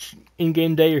 Each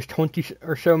in-game day is 20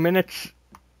 or so minutes,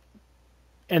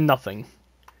 and nothing.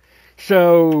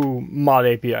 So, mod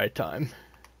API time.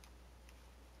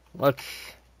 Let's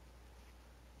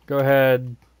go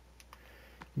ahead,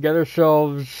 get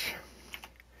ourselves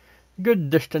a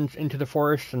good distance into the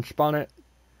forest and spawn it.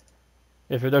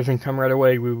 If it doesn't come right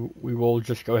away, we will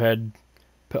just go ahead,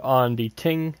 put on the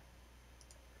ting.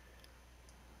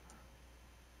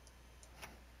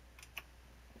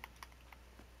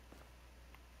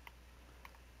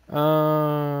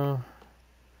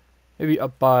 Maybe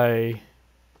up by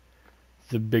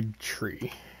the big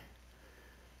tree.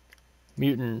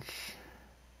 Mutants.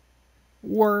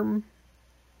 Worm.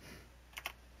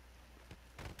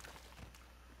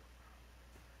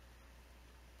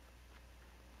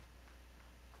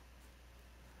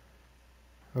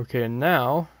 Okay, and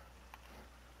now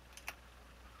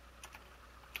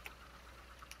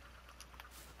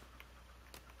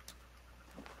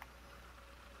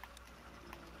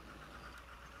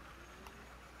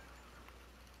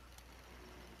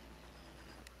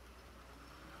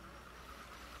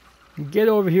get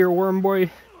over here, worm boy.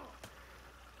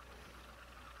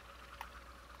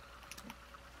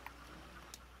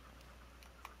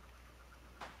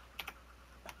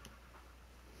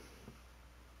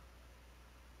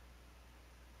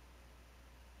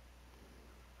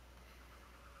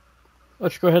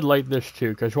 Let's go ahead and light this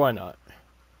too, because why not?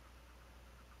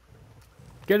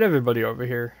 Get everybody over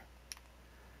here.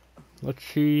 Let's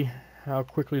see how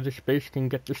quickly this base can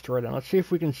get destroyed. And let's see if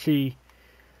we can see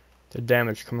the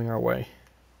damage coming our way.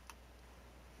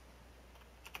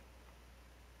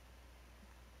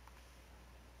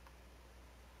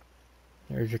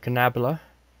 There's a Cannabula.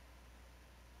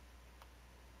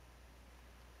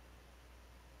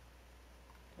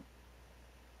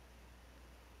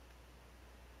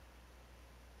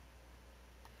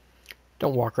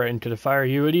 Don't walk right into the fire,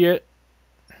 you idiot.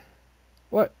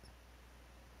 What?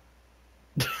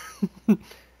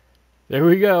 There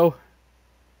we go.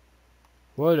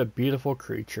 What a beautiful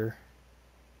creature.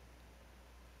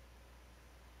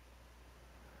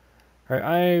 Alright,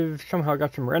 I've somehow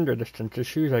got some render distance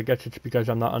issues. I guess it's because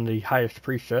I'm not on the highest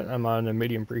preset. I'm on the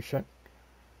medium preset.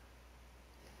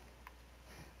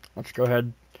 Let's go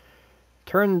ahead.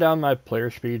 Turn down my player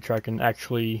speed so I can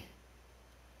actually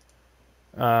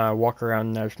walk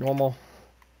around as normal.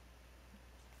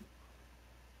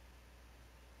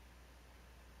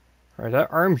 Alright, that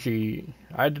Armsy,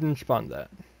 I didn't spawn that.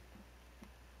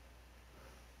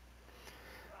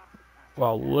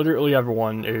 Well, literally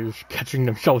everyone is catching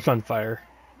themselves on fire.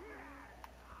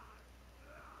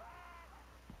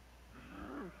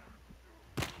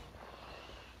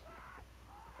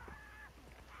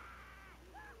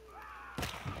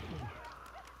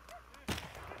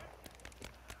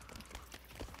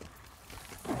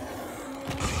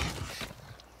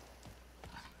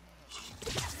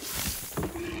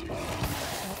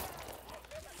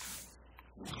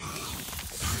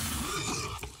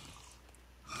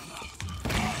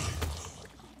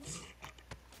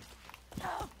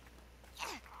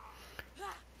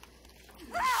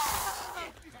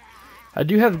 I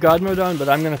do have God mode on, but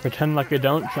I'm going to pretend like I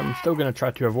don't, so I'm still going to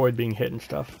try to avoid being hit and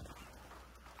stuff.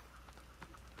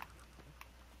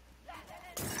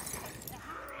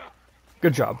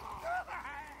 Good job.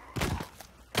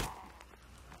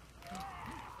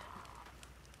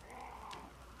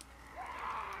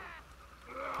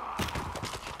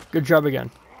 Good job again.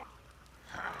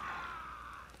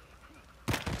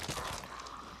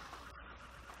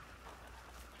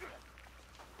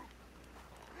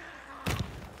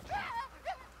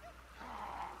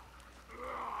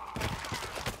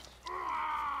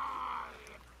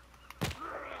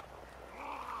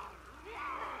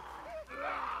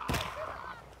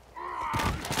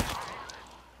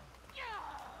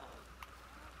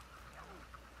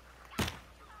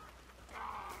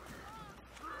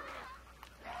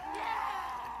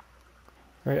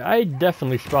 Right, I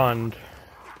definitely spawned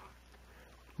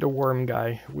the worm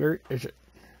guy. Where is it?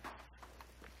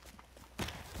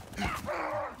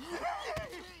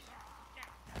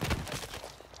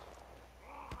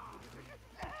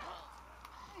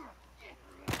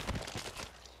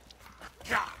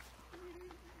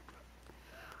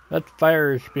 That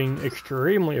fire is being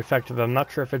extremely effective. I'm not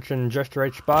sure if it's in just the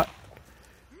right spot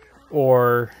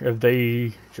or if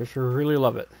they just really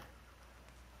love it.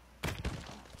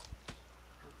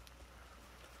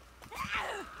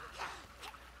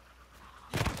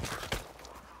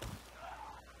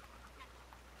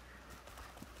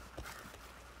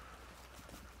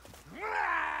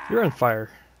 You're on fire.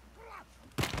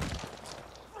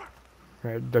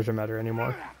 It doesn't matter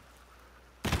anymore.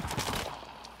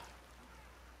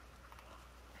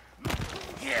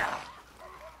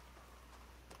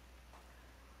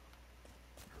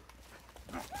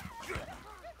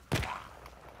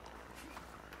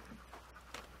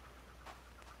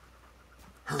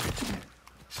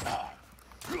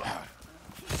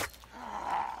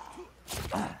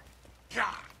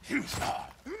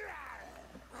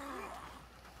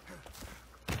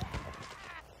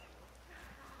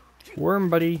 Worm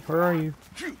buddy, where are you?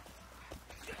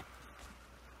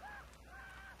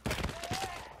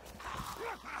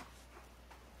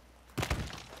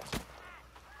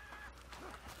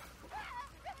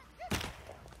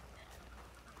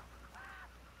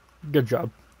 Good job.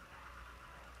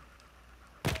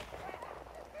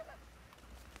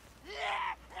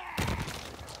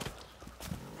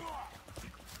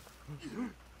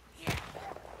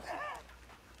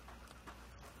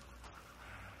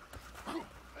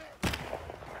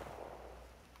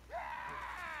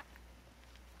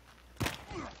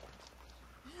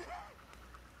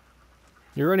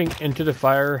 You're running into the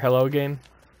fire. Hello, game.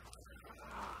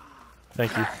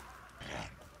 Thank you.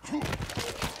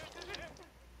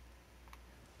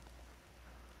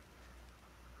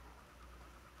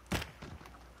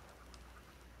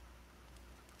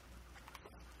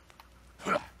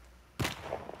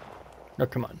 Oh,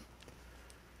 come on.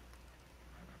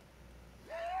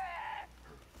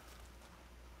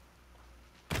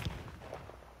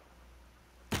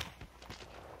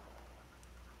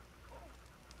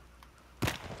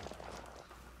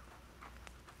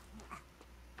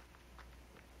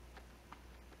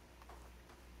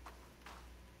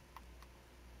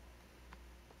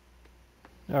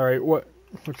 All right,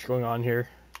 what's going on here?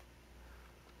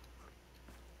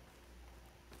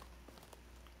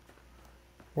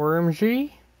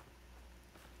 Wormsy?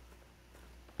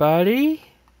 Buddy?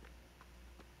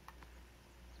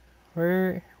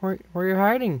 Where are you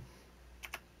hiding?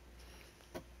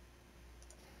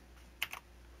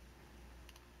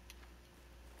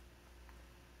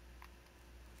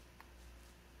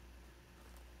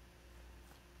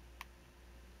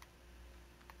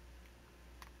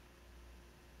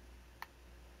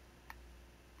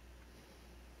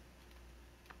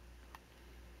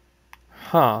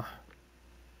 Huh.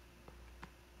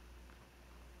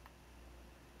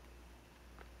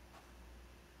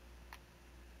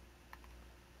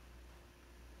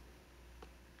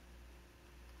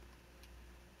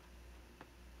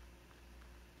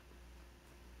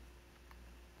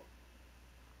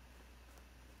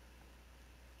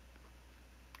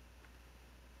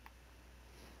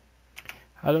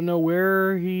 I don't know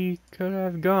where he could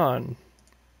have gone.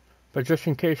 But just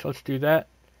in case, let's do that.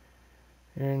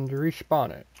 And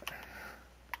respawn it.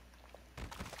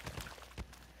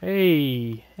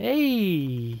 Hey!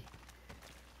 Hey!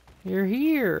 You're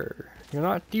here! You're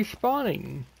not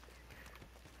despawning.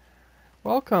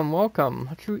 Welcome, welcome.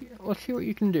 Let's see what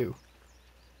you can do.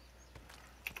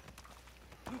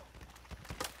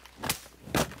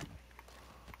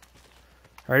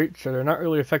 Alright, so they're not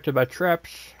really affected by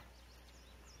traps.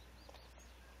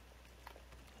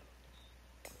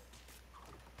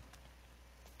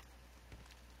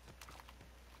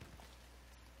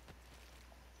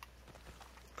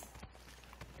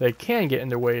 They can get in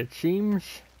their way, it seems.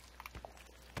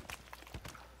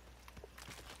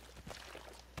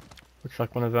 Looks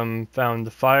like one of them found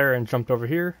the fire and jumped over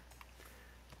here.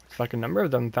 Looks like a number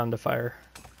of them found the fire.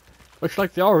 Looks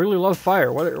like they all really love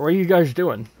fire. What are you guys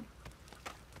doing?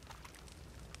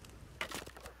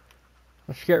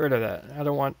 Let's get rid of that. I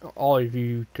don't want all of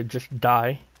you to just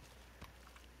die.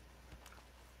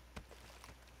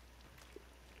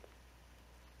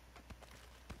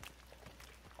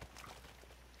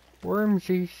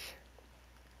 Wormsies.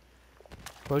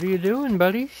 What are you doing,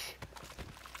 buddies?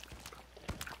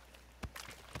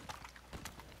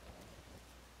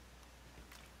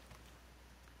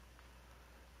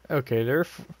 Okay, they're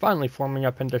finally forming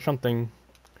up into something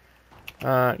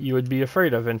you would be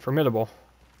afraid of and formidable.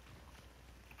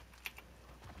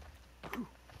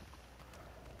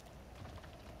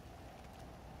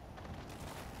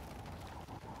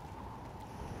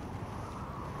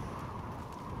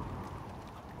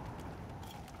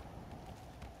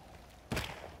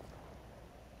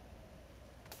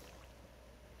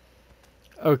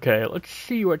 Okay, let's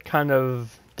see what kind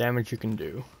of damage you can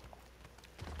do.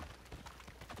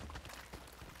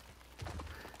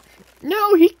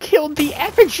 No, he killed the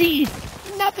effigy!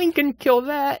 Nothing can kill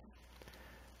that!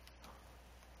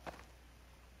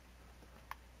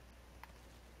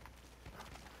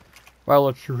 Well,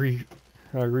 let's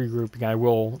regrouping. I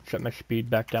will set my speed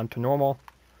back down to normal.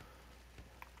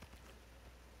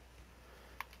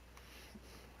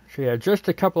 So yeah, just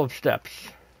a couple of steps.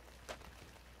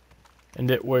 And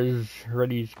it was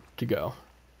ready to go.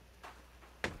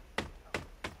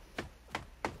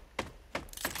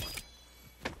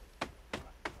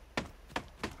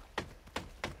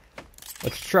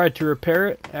 Let's try to repair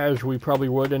it, as we probably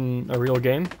would in a real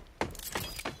game.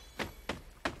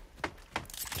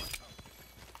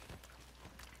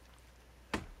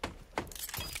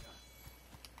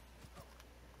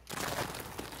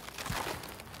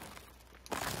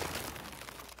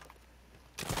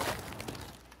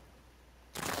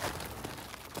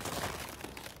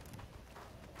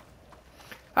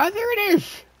 Ah, there it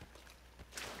is!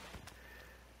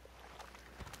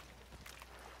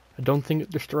 I don't think it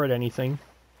destroyed anything.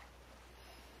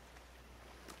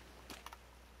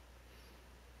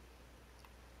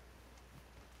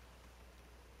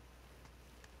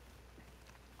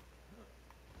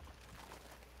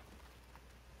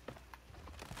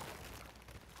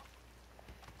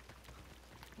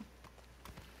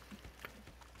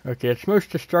 Okay, its most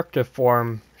destructive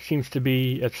form seems to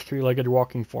be its three-legged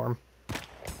walking form.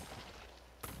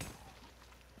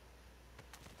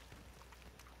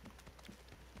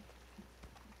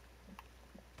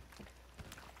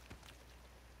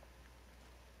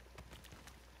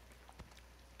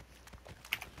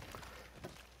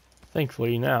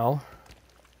 Thankfully now,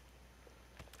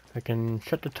 I can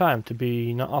set the time to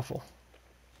be not awful.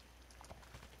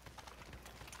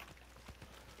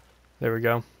 There we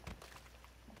go.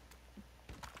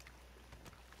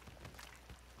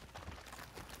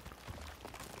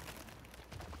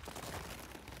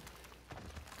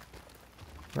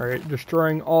 Alright,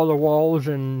 destroying all the walls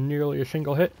in nearly a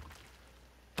single hit.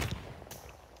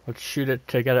 Let's shoot it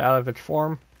to get it out of its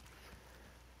form.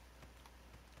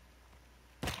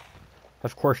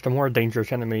 Of course, the more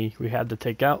dangerous enemy we had to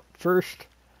take out first.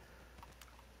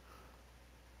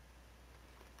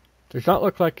 Does not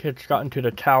look like it's gotten to the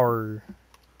tower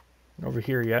over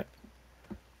here yet.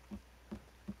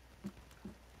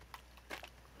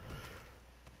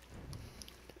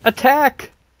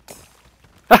 Attack!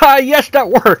 Ah, yes, that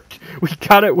worked! We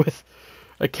got it with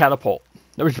a catapult.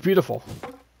 That was beautiful.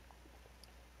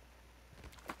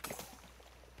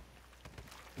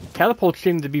 Catapults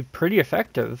seem to be pretty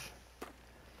effective.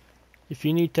 If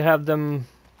you need to have them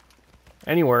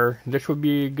anywhere, this would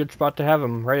be a good spot to have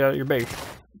them, right at your base.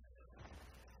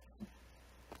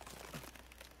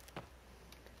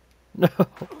 No!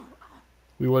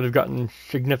 We would have gotten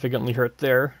significantly hurt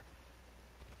there.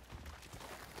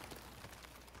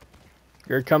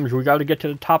 Here it comes. We got to get to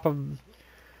the top of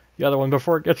the other one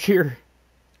before it gets here.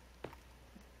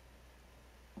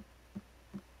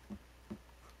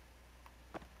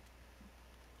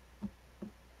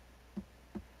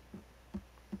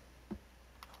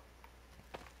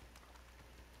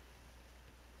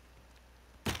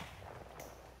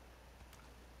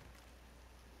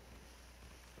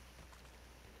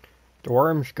 The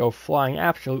worms go flying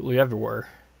absolutely everywhere.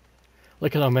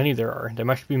 Look at how many there are. They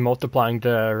must be multiplying to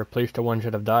replace the ones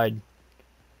that have died.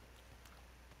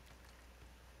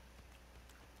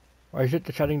 Why is it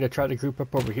deciding to try to group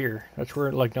up over here? That's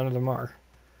where, like, none of them are.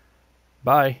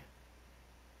 Bye.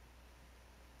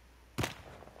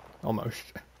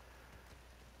 Almost.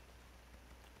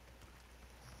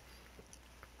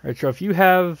 Alright, so if you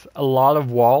have a lot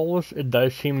of walls, it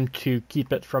does seem to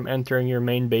keep it from entering your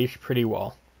main base pretty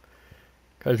well.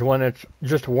 Because when it's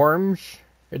just worms,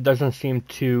 it doesn't seem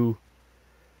to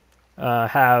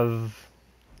have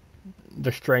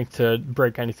the strength to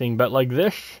break anything. But like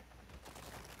this,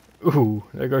 ooh,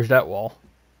 there goes that wall.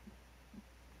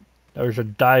 That was a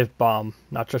dive bomb,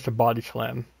 not just a body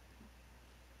slam.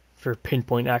 For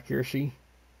pinpoint accuracy.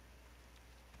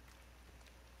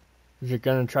 Is it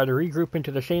going to try to regroup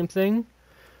into the same thing?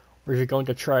 Or is it going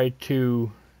to try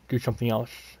to do something else?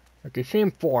 Okay,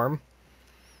 same form.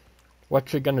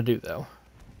 What's it going to do though?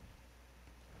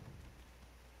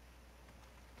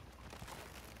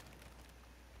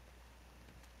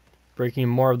 Breaking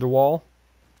more of the wall.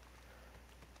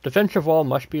 Defensive wall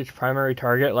must be its primary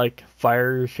target, like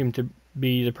fire seem to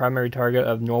be the primary target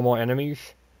of normal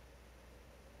enemies.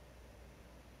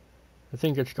 I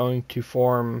think it's going to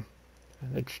form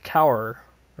its tower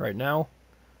right now.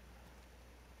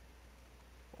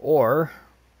 Or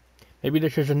Maybe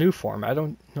this is a new form. I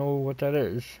don't know what that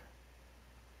is.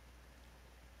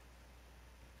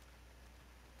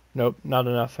 Nope, not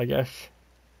enough, I guess.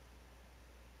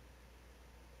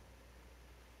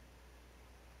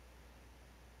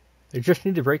 They just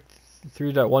need to break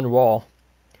through that one wall.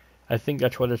 I think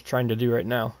that's what it's trying to do right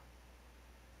now.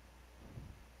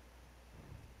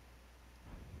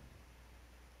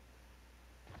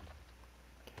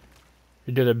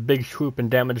 It did a big swoop and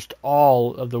damaged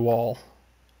all of the wall.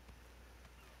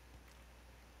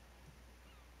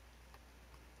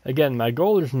 Again, my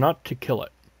goal is not to kill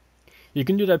it. You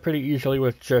can do that pretty easily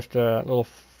with just a little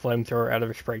flamethrower out of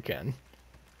a spray can.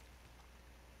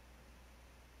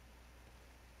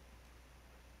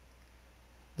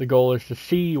 The goal is to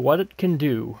see what it can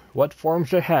do, what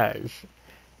forms it has,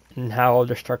 and how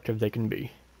destructive they can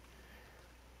be.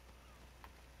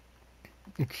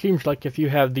 It seems like if you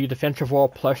have the defensive wall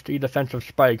plus the defensive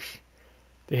spikes,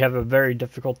 they have a very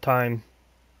difficult time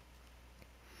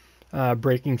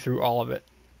breaking through all of it.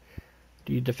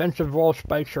 The defensive wall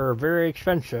spikes are very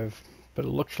expensive, but it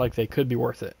looks like they could be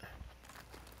worth it.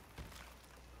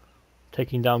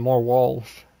 Taking down more walls.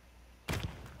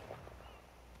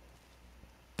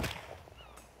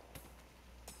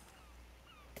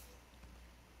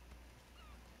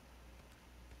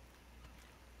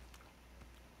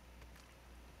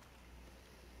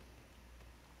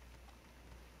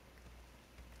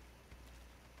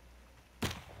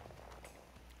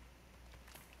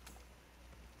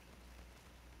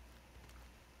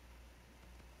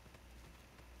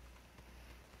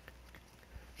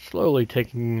 Slowly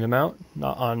taking them out,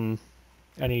 not on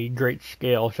any great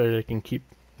scale, so they can keep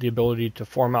the ability to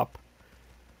form up.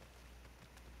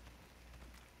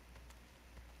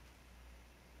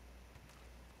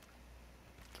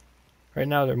 Right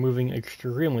now they're moving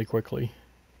extremely quickly.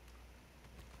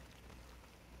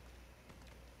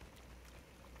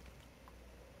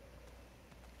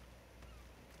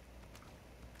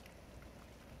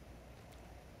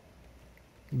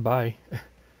 Bye.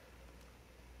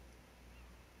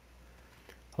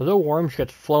 Although worms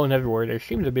get flown everywhere, they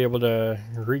seem to be able to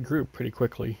regroup pretty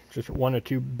quickly. Just one or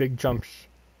two big jumps.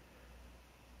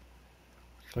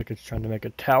 Looks like it's trying to make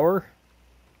a tower.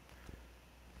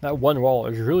 That one wall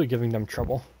is really giving them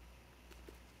trouble.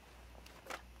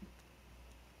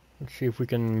 Let's see if we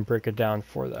can break it down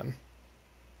for them.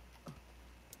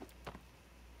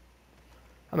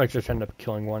 I might just end up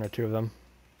killing one or two of them.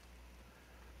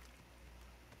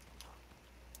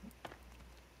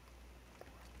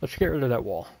 Let's get rid of that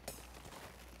wall.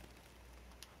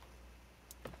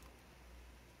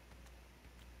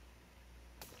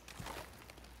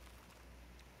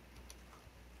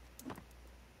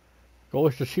 Goal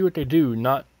is to see what they do,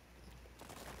 not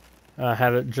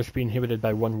have it just be inhibited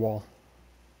by one wall.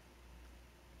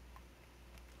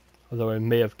 Although it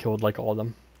may have killed like all of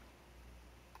them.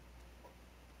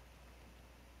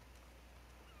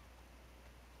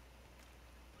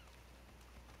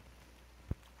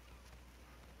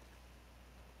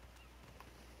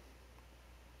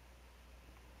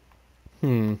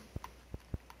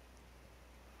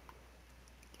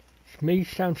 This may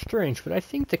sound strange, but I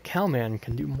think the Cowman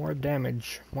can do more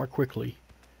damage more quickly.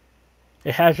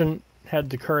 It hasn't had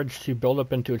the courage to build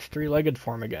up into its three-legged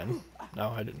form again. No,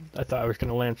 I didn't. I thought I was going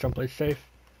to land someplace safe.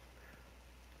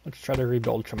 Let's try to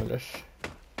rebuild some of this.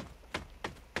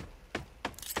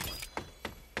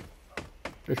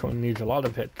 This one needs a lot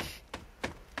of hits.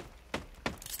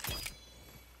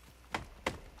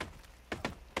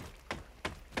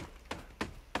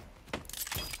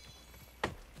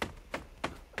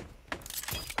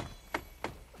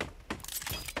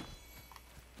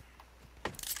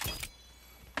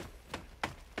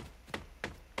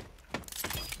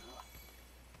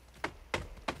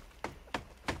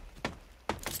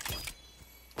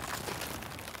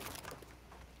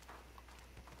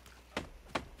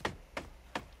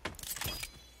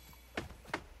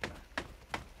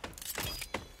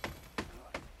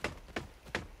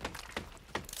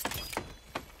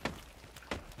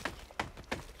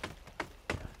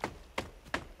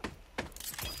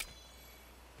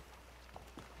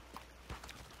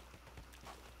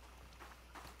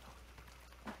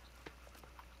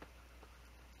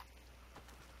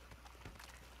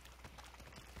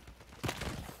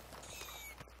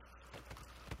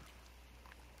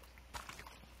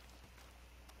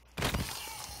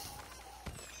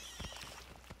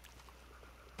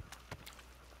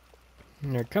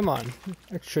 There, come on.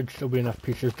 There should still be enough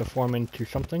pieces to form into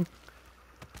something.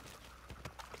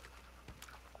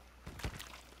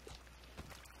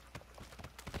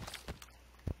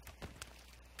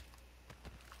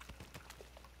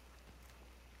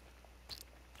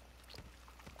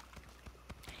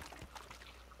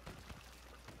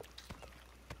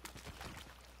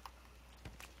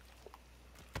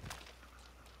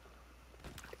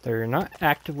 They're not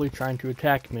actively trying to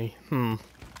attack me.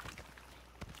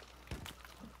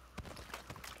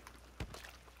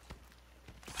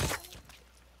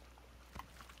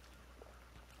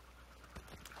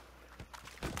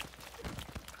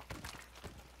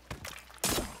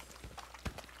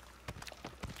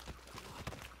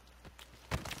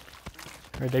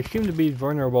 They seem to be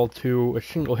vulnerable to a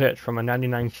single hit from a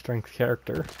 99 strength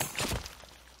character.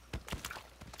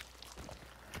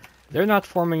 They're not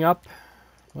forming up.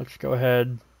 Let's go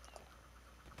ahead.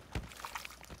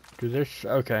 Do this.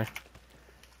 Okay.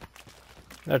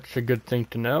 That's a good thing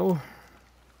to know.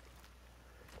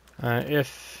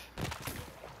 If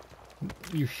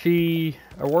you see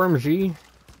a Wormsy,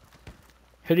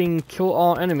 hitting kill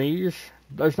all enemies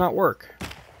does not work.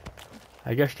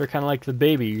 I guess they're kind of like the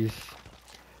babies.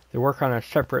 They work on a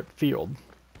separate field.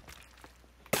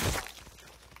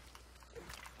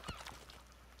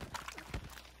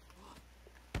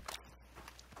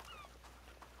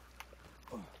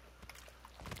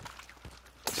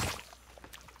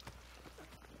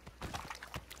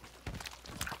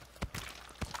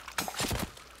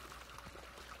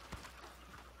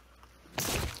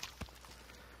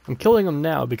 I'm killing them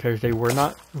now because they were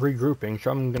not regrouping,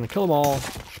 so I'm going to kill them all,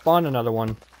 spawn another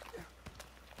one,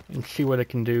 and see what it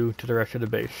can do to the rest of the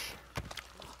base.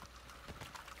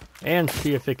 And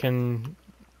see if it can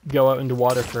go out into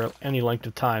water for any length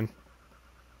of time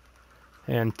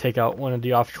and take out one of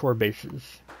the offshore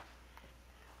bases.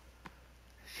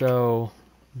 So,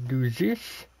 do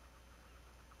this.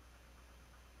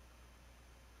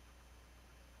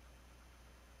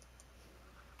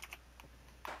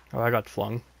 Oh, I got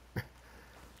flung.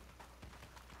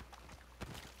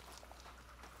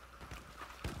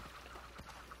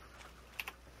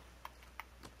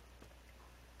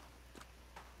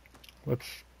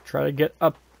 Let's try to get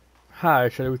up high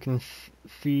so that we can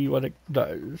see what it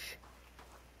does.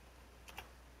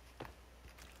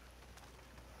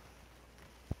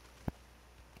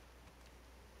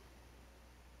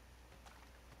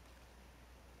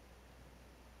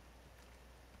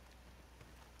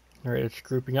 Alright, it's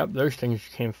grouping up. Those things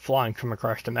came flying from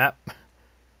across the map.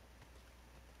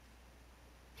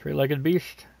 Three-legged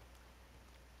beast.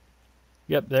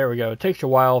 Yep, there we go. It takes a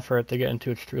while for it to get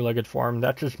into its three-legged form.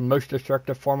 That's its most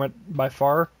destructive form by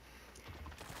far.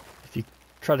 If you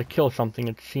try to kill something,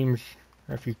 it seems,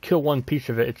 or if you kill one piece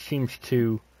of it, it seems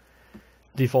to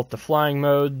default to flying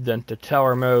mode, then to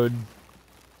tower mode.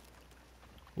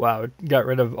 Wow, it got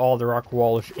rid of all the rock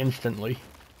walls instantly.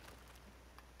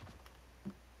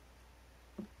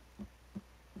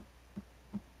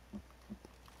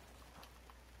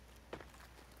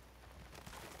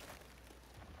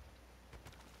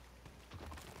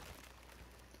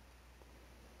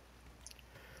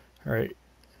 Alright,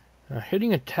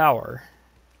 hitting a tower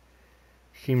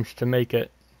seems to make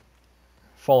it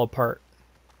fall apart.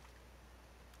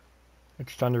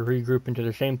 It's time to regroup into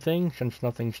the same thing since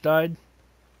nothing's died.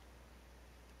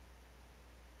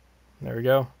 There we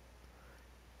go.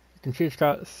 You can see it's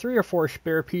got 3 or 4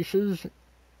 spare pieces.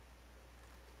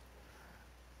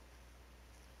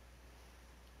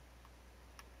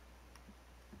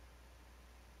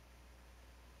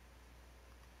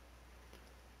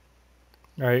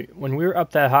 Alright, when we were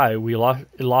up that high,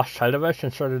 it lost sight of us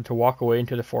and started to walk away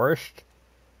into the forest.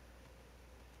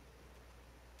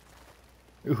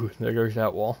 Ooh, there goes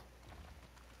that wall.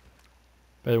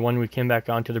 But when we came back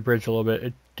onto the bridge a little bit,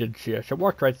 it did see us. It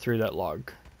walked right through that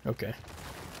log. Okay.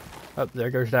 Oh, there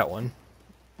goes that one.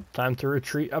 Time to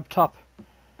retreat up top.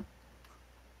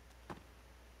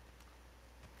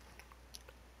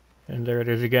 And there it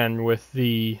is again with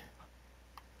the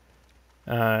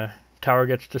tower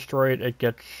gets destroyed, it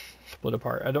gets split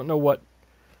apart. I don't know what.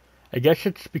 I guess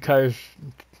it's because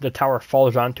the tower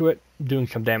falls onto it, doing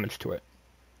some damage to it.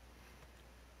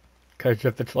 Because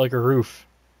if it's like a roof,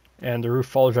 and the roof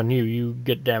falls on you, you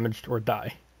get damaged or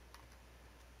die.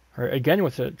 Alright, again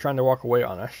with it trying to walk away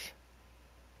on us.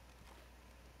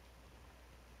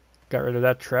 Got rid of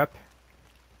that trap.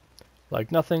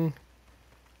 Like nothing.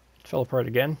 It fell apart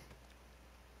again.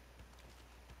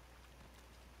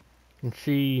 You can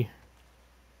see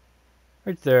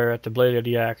right there at the blade of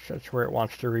the axe, that's where it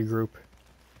wants to regroup.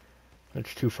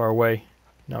 It's too far away.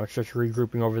 Now it's just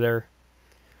regrouping over there.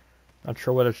 Not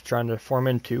sure what it's trying to form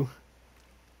into.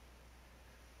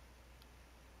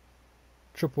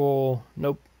 Triple,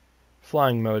 nope.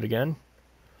 Flying mode again.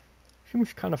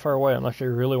 Seems kind of far away unless it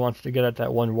really wants to get at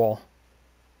that one wall.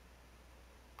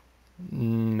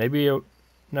 Maybe it,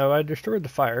 no, I destroyed the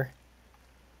fire.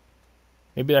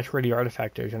 Maybe that's where the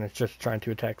artifact is and it's just trying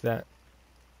to attack that.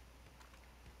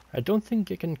 I don't think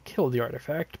it can kill the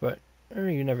artifact, but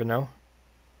you never know.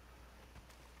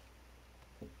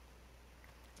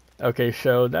 Okay,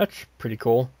 so that's pretty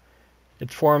cool.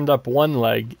 It's formed up one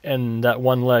leg, and that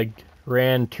one leg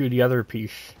ran to the other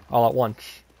piece all at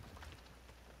once.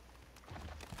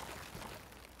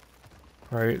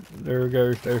 Alright, there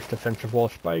goes those defensive wall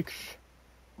spikes.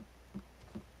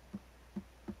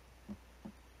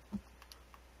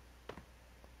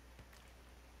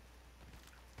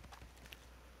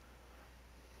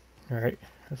 Alright,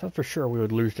 I thought for sure we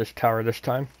would lose this tower this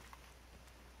time.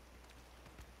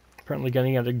 Apparently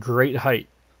getting at a great height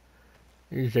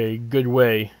is a good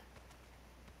way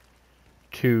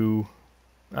to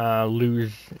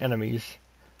lose enemies.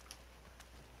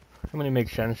 I mean, it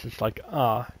makes sense. It's like,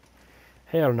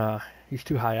 hell nah, he's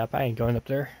too high up. I ain't going up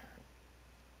there.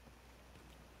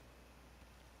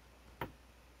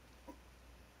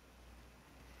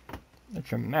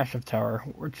 That's a massive tower.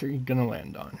 What's he gonna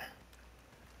land on?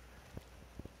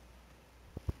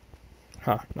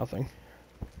 Huh, nothing.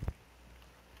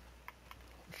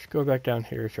 Let's go back down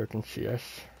here so it can see us.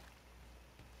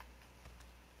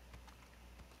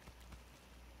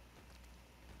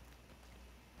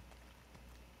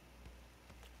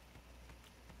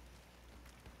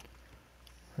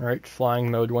 Alright,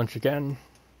 flying mode once again.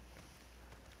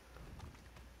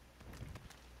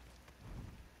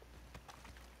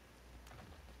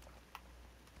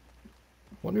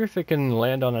 Wonder if it can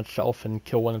land on itself and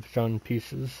kill one of its own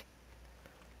pieces.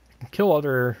 It can kill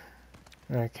other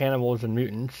cannibals and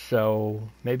mutants, so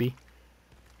maybe.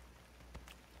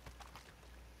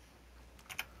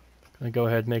 Gonna go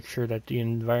ahead and make sure that the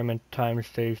environment time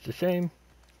stays the same.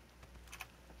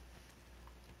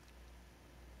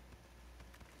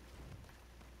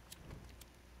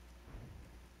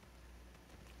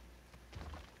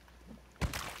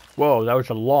 Whoa, that was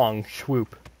a long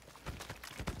swoop.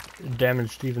 It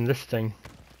damaged even this thing.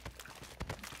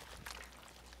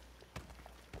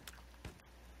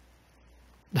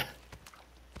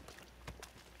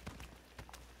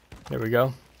 There we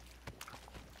go.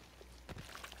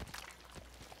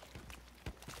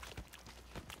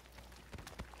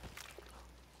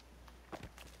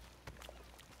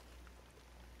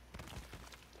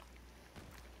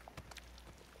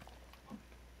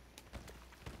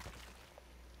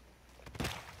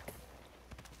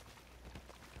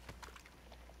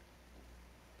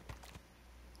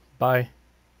 Bye.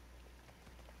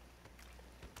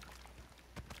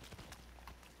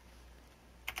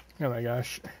 Oh my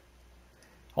gosh.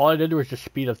 All I did was the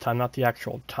speed of time, not the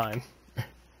actual time.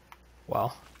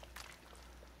 Wow.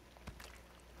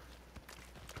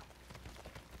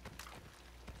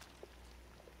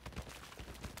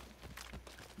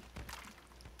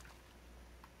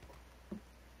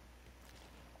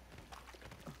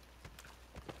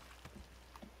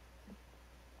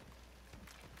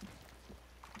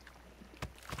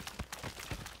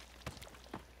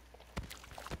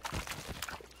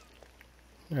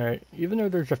 Alright, even though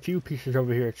there's a few pieces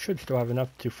over here, it should still have enough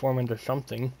to form into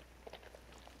something.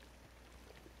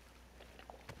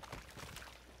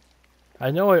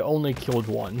 I know I only killed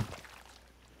one.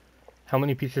 How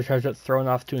many pieces has it thrown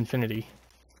off to infinity?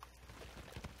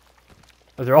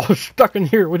 Oh, they're all stuck in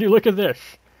here. Would you look at this?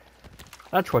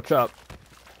 That's what's up.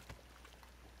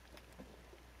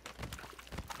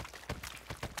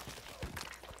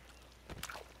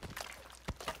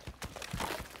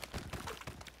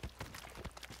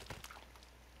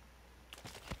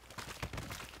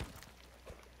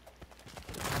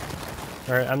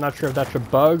 Alright, I'm not sure if that's a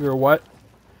bug or what,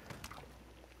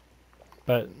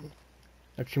 but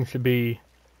that seems to be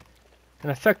an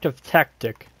effective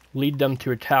tactic. Lead them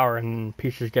to a tower and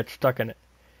pieces get stuck in it.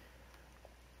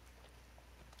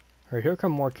 Alright, here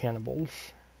come more cannibals.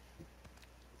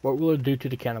 What will it do to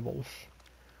the cannibals?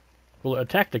 Will it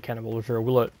attack the cannibals, or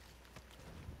will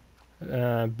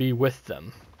it be with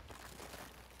them?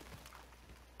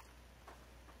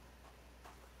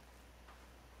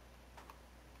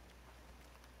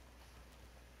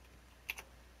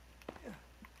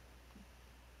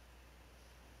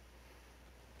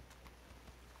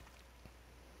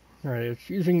 Alright, it's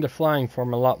using the flying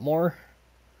form a lot more.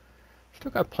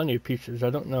 Still got plenty of pieces. I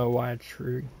don't know why it's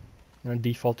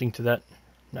defaulting to that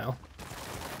now.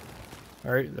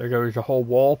 Alright, there goes a whole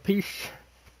wall piece.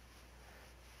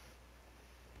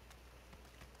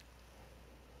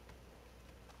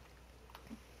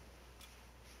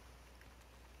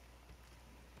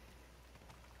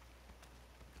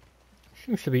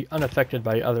 Seems to be unaffected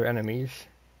by other enemies.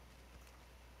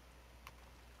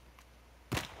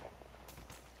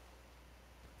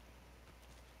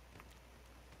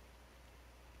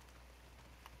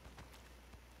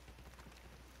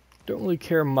 Don't really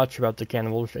care much about the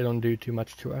cannibals. They don't do too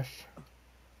much to us.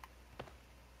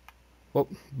 Well,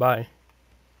 bye.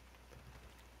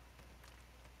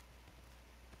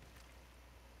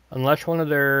 Unless one of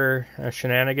their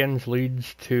shenanigans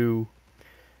leads to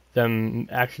them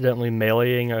accidentally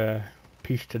meleeing a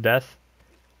piece to death,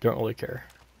 don't really care.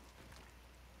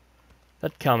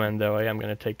 That Cowman, though, I am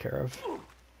going to take care of.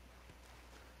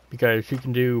 Because he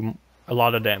can do a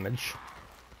lot of damage.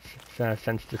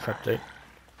 Sense Deceptate.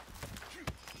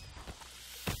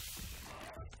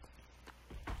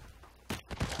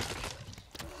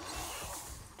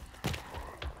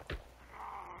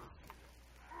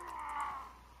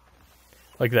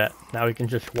 Like that. Now we can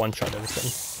just one-shot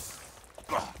everything.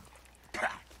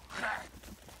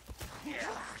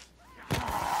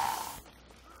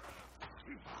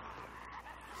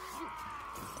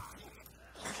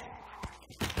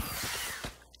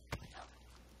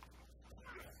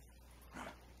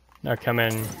 Now come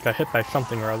in, got hit by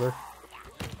something or other.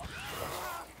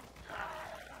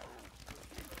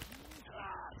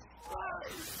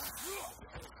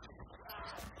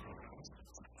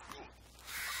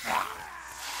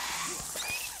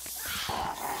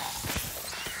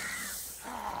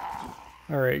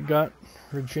 Alright, got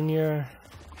Virginia.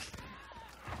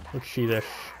 Let's see this.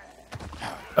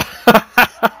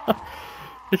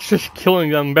 It's just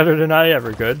killing them better than I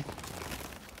ever could.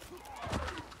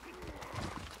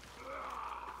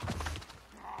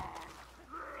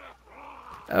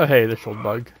 Oh hey, this old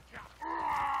bug.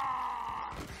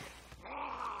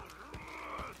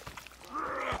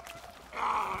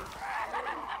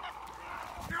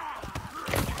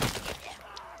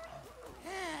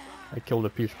 I killed a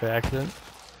piece by accident.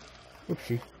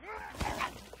 Whoopsie.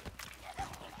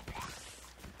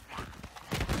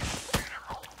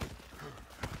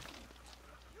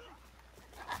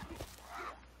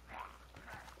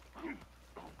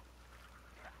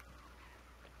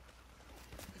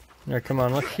 Now come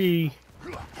on, let's see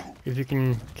if you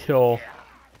can kill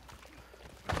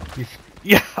these.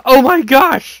 Yeah, oh my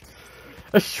gosh!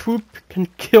 A swoop can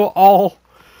kill all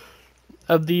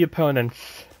of the opponents.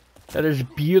 That is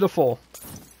beautiful.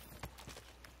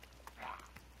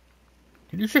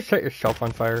 Did you just set yourself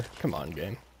on fire? Come on,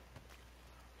 game.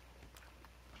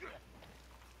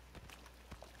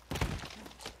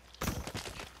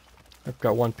 I've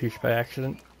got one piece by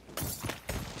accident.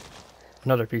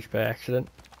 Another piece by accident.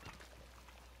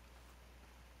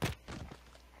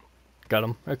 Got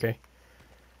him. Okay.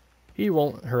 He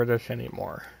won't hurt us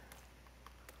anymore.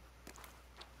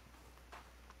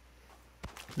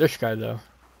 This guy, though.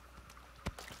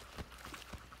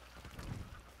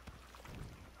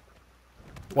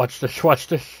 Watch this, watch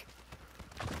this.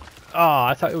 Ah,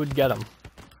 I thought it would get him.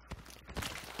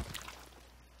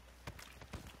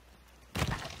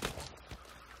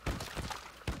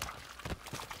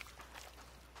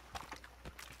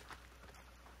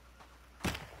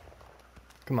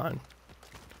 Come on.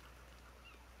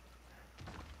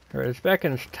 Alright, it's back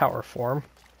in its tower form.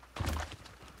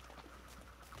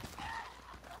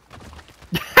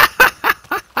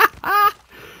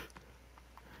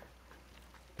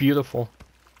 Beautiful.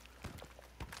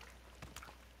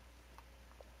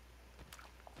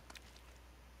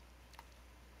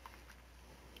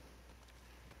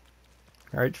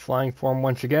 Alright, flying form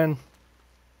once again.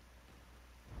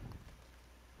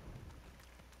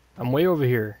 I'm way over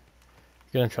here.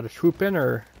 You gonna try to swoop in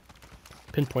or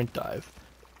pinpoint dive?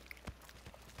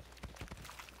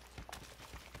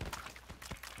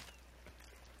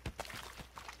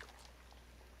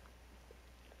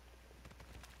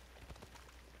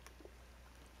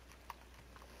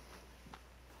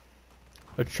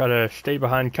 Let's try to stay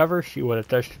behind cover, see what it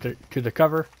does to the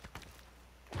cover.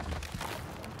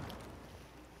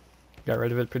 Got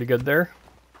rid of it pretty good there.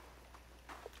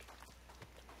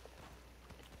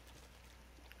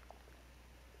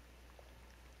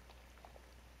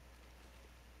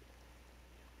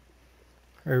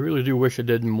 I really do wish it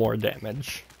did more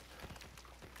damage.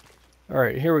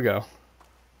 Alright, here we go.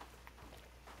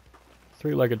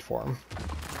 Three-legged form.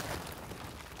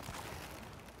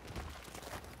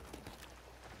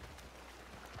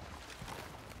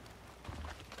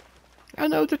 I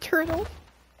know the turtle.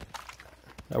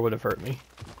 That would have hurt me.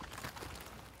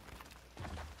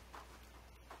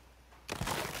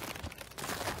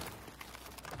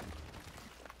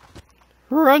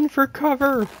 Run for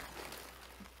cover!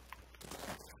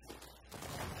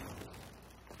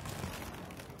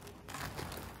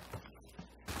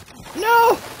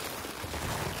 No!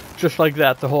 Just like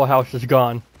that, the whole house is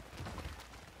gone.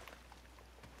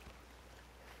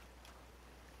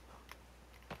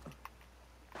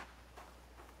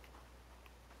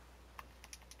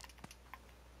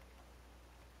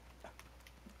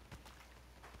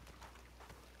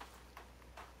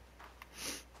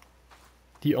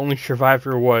 The only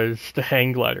survivor was the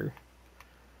hang glider.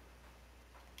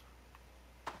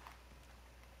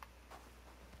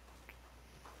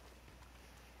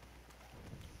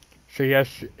 So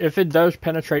yes, if it does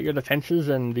penetrate your defenses,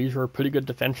 and these were pretty good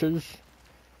defenses,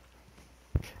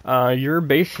 your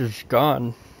base is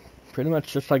gone. Pretty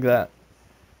much just like that.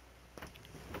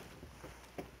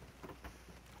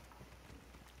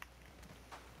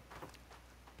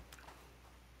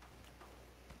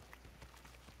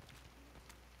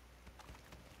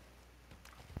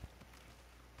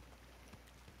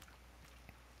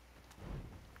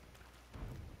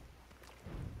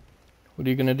 What are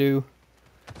you gonna do?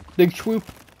 Big swoop.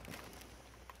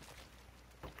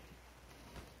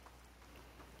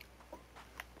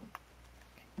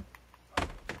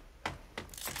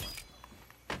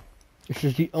 This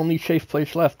is the only safe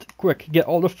place left. Quick, get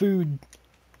all the food.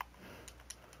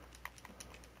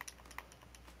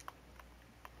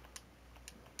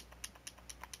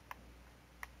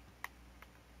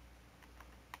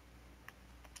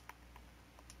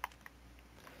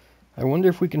 I wonder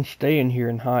if we can stay in here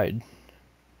and hide.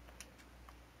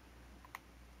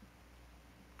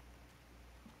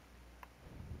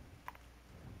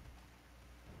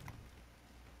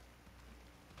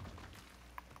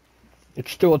 It's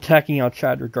still attacking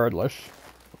outside regardless.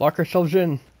 Lock ourselves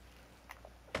in.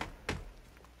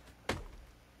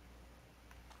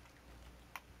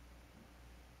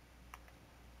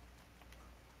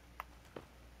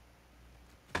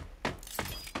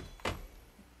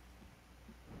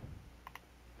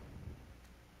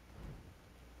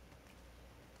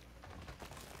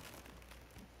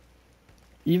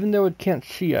 Even though it can't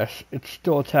see us, it's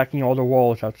still attacking all the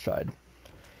walls outside.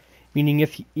 Meaning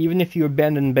even if you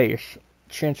abandon base,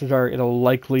 chances are it'll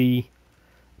likely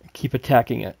keep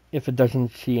attacking it if it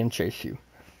doesn't see and chase you.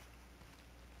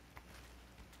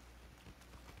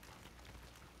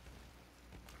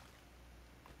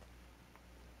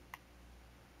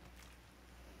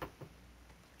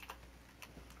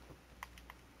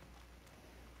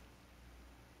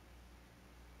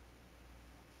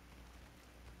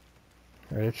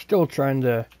 Alright, it's still trying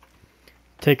to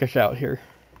take us out here.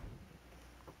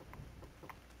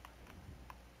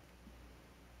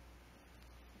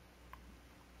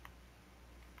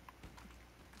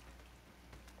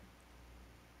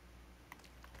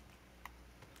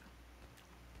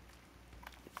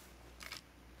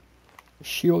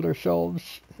 Shield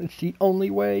ourselves. It's the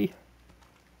only way.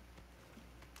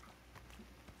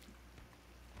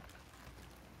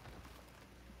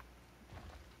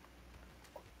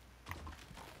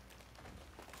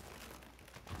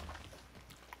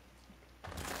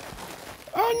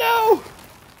 Oh no!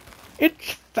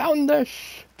 It's found us!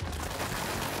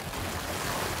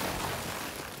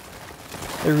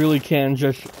 It really can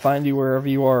just find you wherever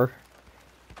you are.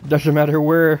 Doesn't matter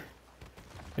where.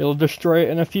 It'll destroy it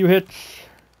in a few hits.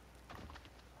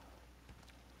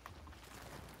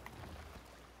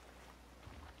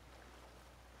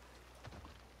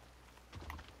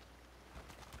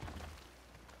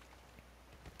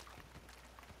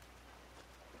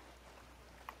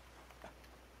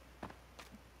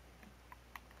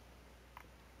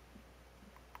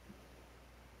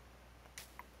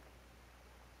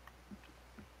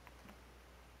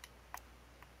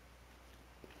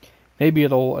 Maybe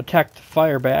it'll attack the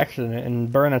fire by accident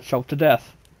and burn itself to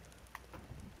death.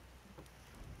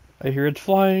 I hear it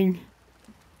flying.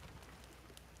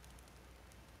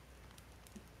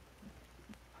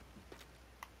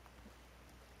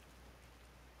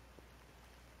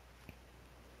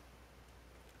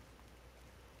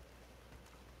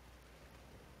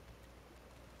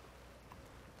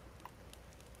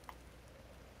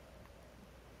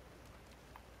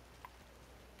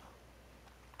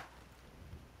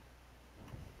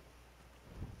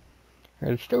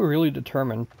 It's still really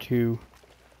determined to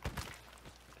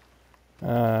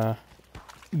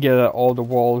get at all the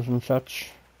walls and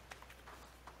such.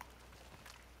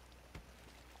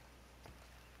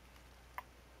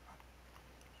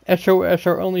 SOS,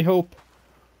 our only hope.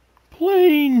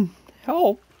 Plane!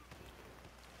 Help!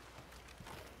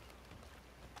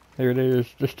 There it is,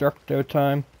 destructo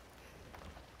time.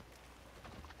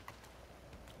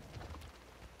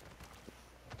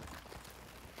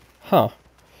 Huh.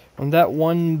 When that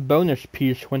one bonus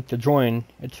piece went to join,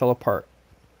 it fell apart.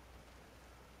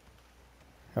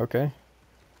 Okay.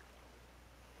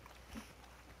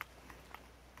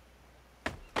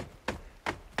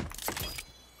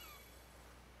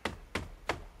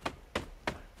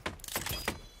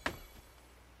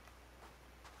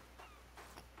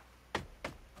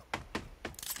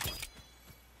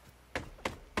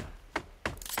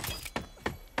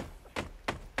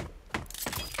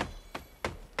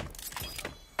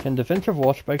 Can defensive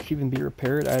wall spikes even be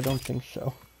repaired? I don't think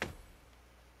so.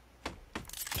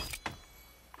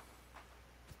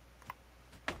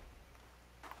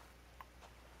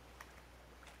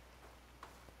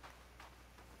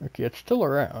 Okay, it's still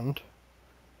around.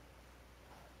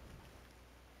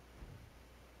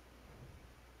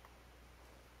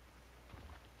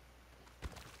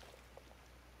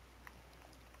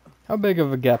 How big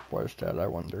of a gap was that, I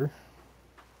wonder?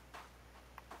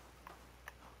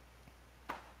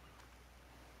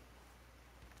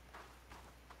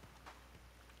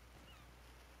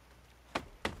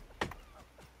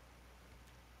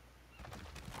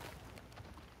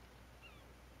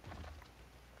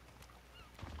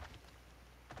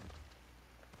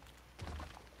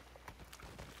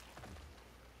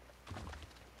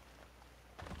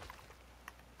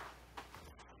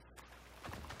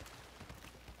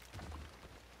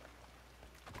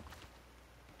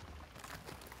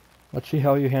 Let's see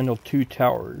how you handle 2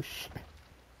 towers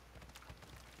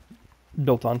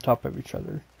built on top of each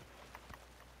other.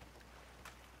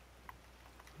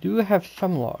 Do have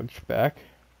some logs back.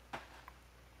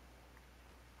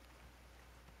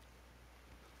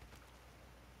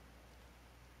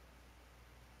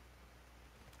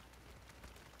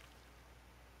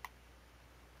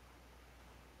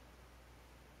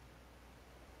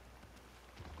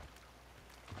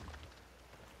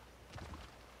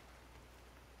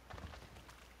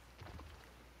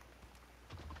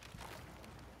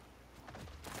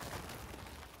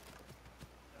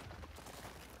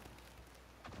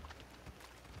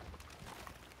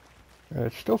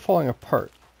 It's still falling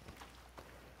apart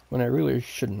when it really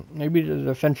shouldn't. Maybe the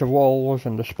defensive walls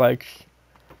and the spikes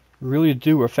really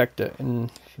do affect it in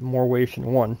more ways than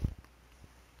one.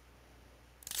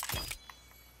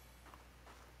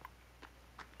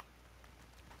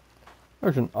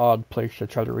 There's an odd place to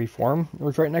try to reform. It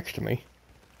was right next to me.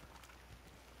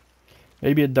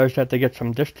 Maybe it does that to get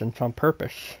some distance on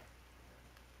purpose.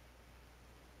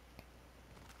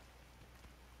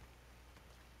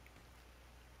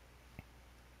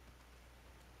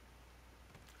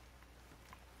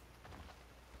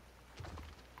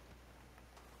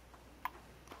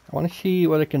 I want to see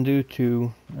what it can do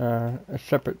to a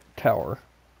separate tower.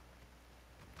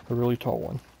 A really tall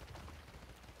one.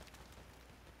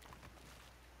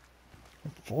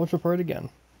 It falls apart again.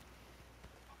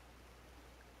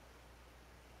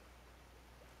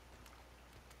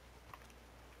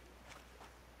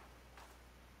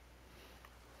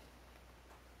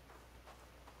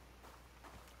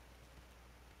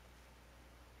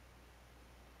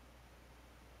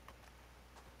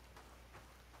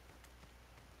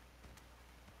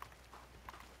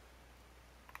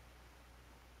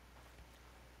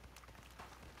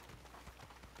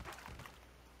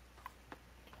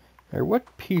 Alright,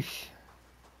 what piece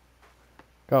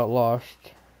got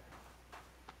lost?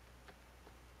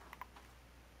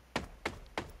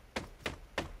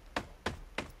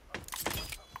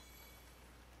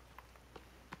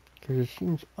 Because it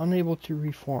seems unable to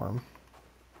reform.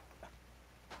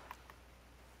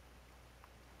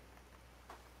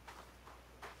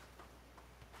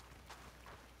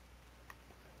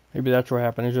 Maybe that's what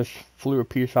happened. It just flew a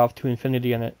piece off to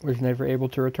infinity and it was never able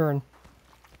to return.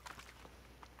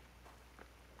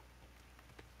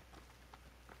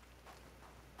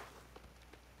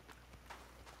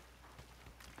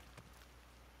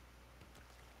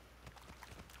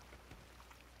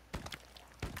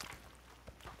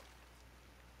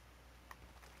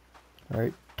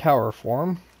 Alright, tower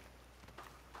form.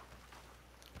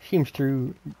 Seems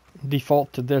to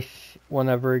default to this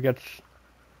whenever it gets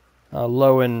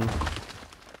low in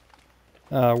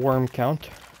worm count.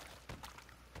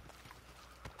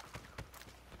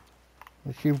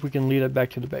 Let's see if we can lead it back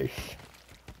to the base.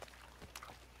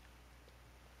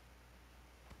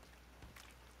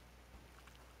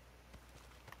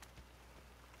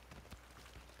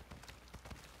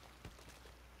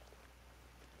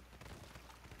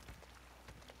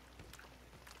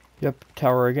 Yep,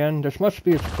 tower again. This must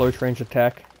be its close range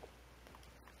attack.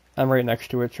 I'm right next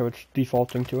to it, so it's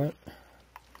defaulting to it.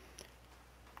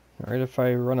 Alright, if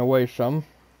I run away some,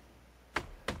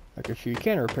 I can see you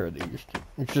can repair these.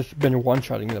 It's just been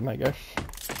one-shotting them, I guess.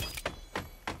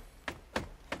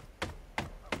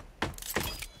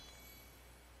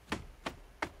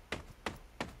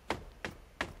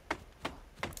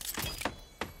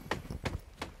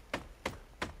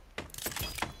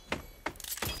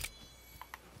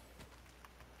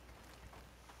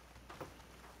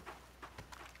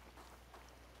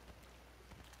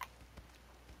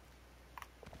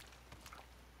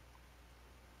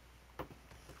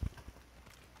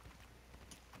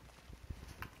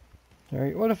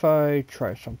 Alright, what if I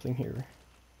try something here?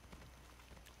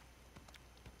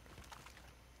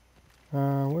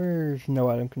 Where's no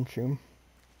item consume?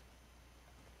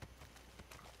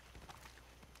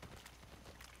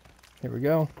 Here we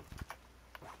go.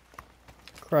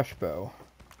 Crossbow.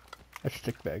 A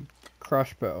stick bag.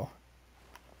 Crossbow.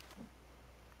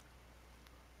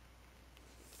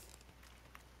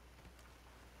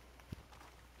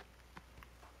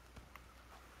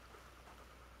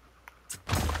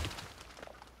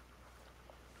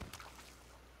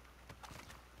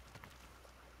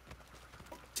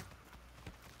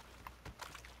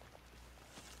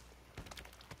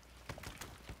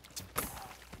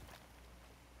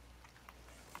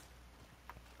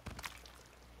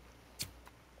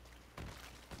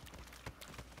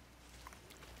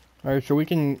 Alright, so we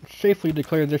can safely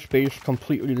declare this base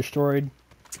completely destroyed.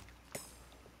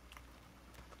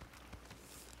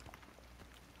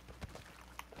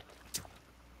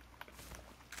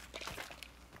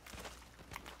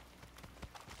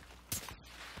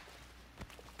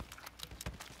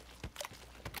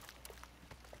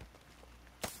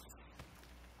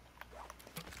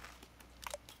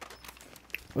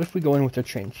 What if we go in with a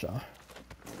chainsaw?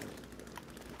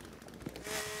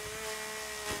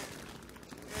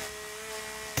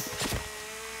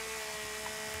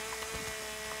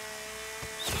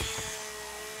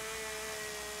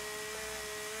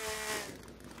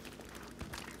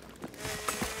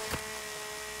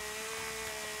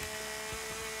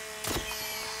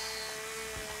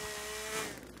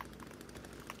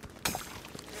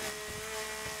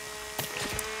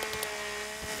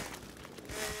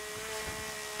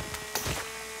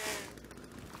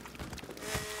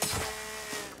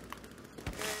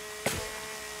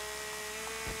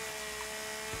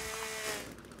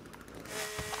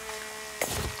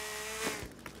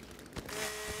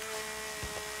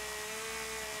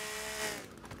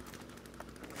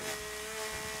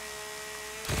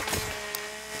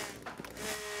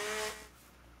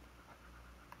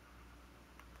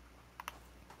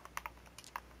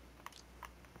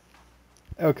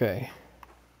 Okay.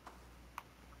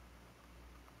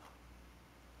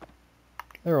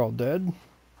 They're all dead.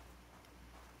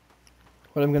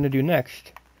 What I'm going to do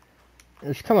next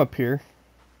is come up here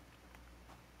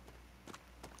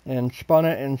and spawn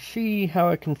it and see how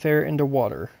it can fare into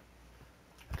water.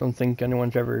 I don't think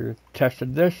anyone's ever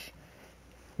tested this.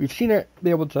 We've seen it be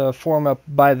able to form up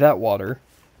by that water,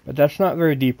 but that's not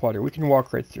very deep water. We can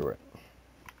walk right through it.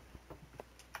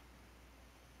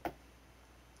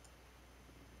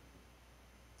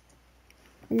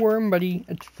 Worm buddy,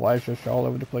 it flies us all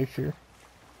over the place here.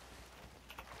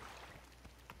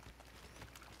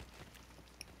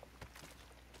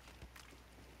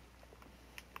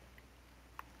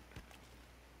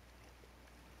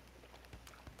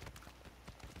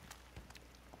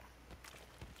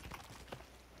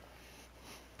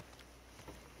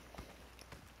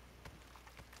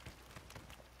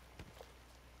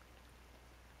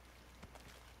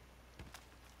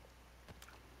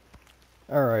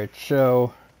 Alright,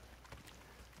 so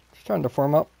it's time to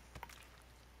form up.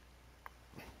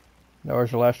 That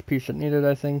was the last piece it needed,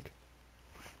 I think.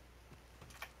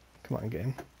 Come on,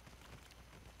 game.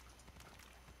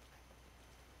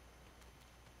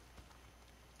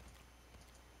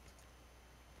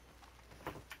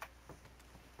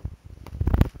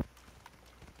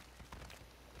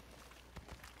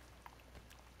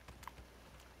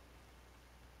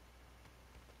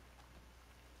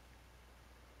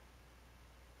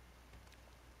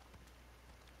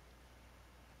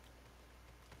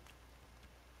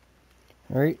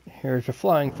 Alright, here's a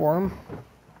flying form.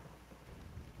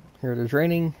 Here it is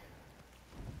raining.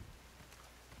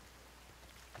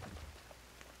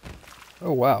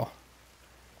 Oh wow.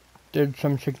 Did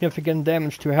some significant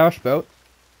damage to a houseboat.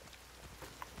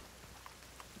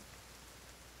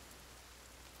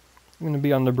 I'm going to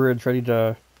be on the bridge ready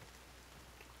to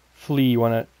flee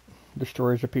when it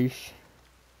destroys a piece.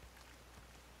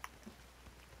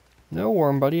 No,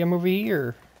 Worm buddy, I'm over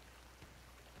here.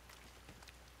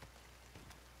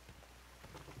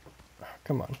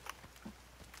 Come on.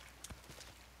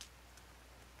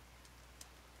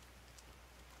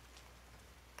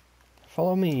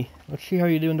 Follow me. Let's see how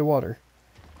you do in the water.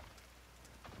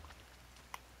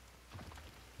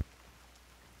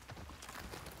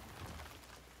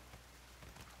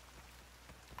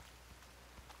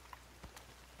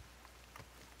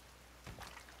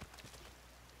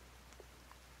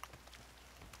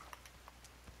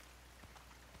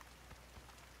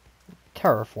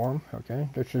 Tower form. Okay,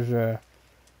 this is a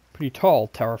pretty tall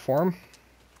tower form.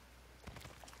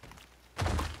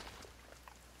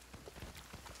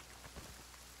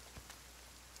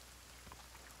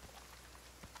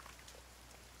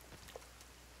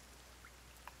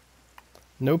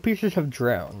 No pieces have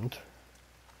drowned.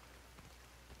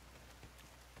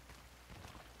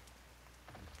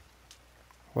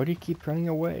 Why do you keep running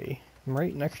away? I'm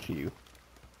right next to you.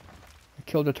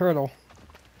 Killed a turtle.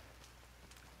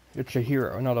 It's a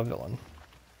hero, not a villain.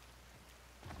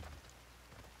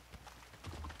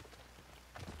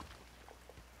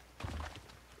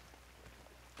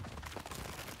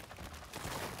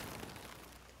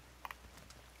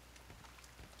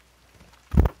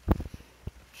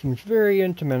 Seems very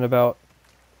intimate about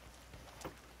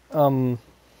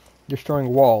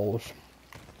destroying walls.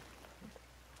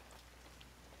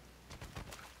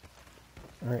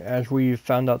 Alright, as we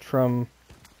found out from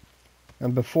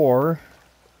before,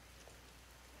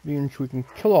 means we can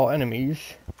kill all enemies.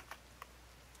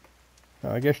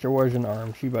 I guess there was an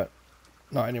RMC, but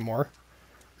not anymore.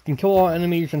 We can kill all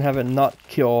enemies and have it not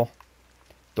kill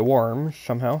the worms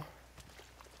somehow.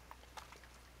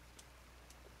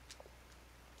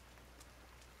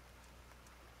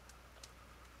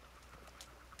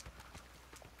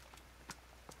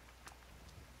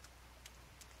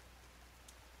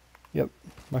 Yep,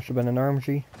 must have been an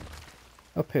RMG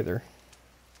up hither.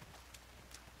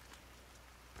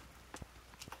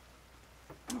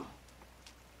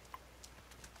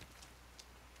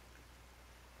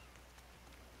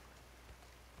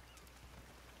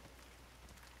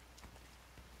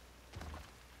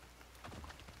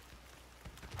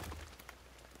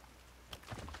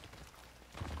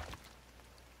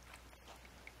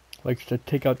 Likes to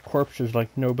take out corpses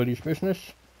like nobody's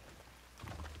business.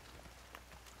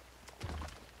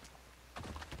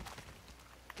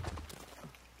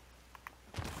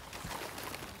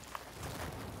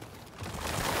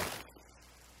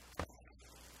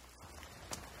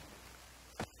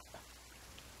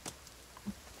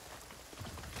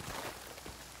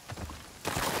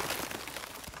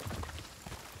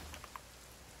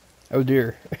 Oh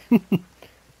dear.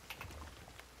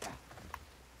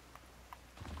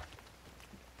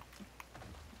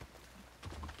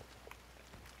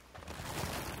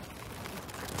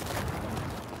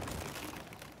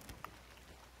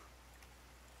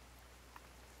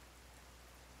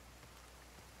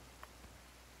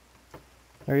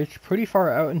 It's pretty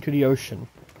far out into the ocean.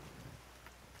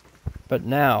 But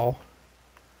now,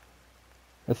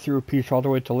 I threw a piece all the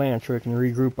way to land so it can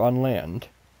regroup on land.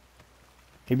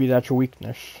 Maybe that's a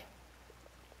weakness.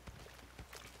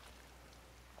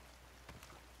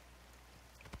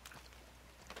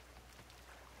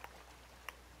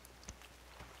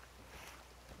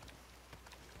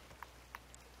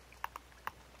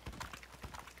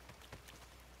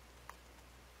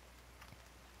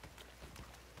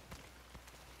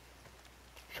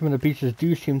 Some of the pieces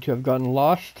do seem to have gotten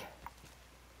lost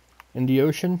in the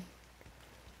ocean.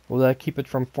 Will that keep it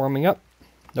from forming up?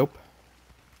 Nope.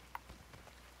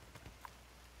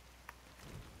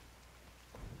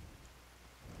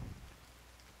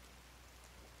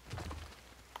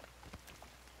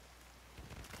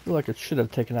 I feel like it should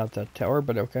have taken out that tower,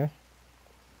 but okay.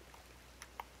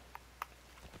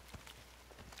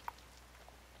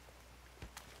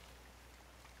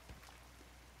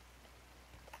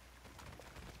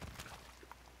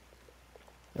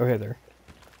 Oh, hey there.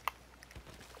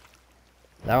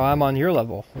 Now I'm on your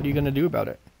level. What are you gonna do about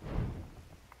it?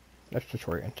 That's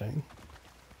disorienting.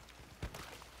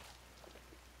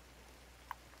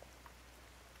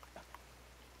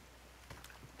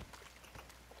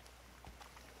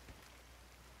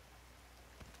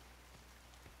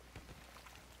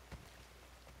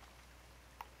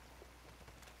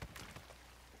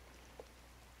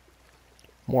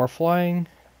 More flying.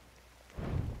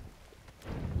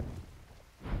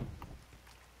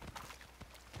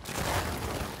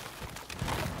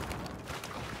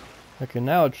 Okay,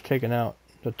 now it's taken out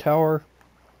the tower.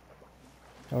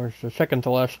 Tower's the second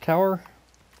to last tower.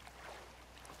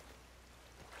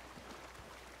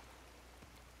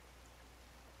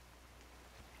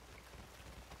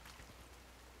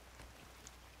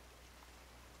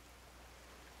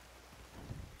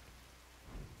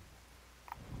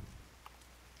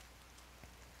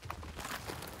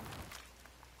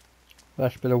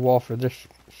 Last bit of wall for this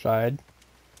side.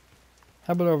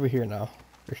 How about over here now?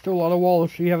 There's still a lot of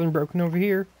walls you haven't broken over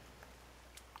here.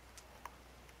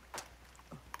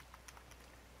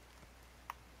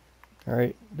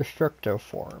 Alright, Destructo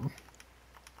form.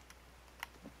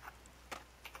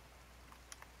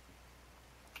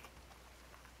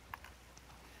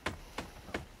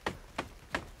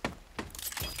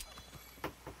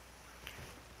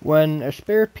 When a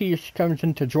spare piece comes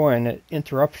in to join, it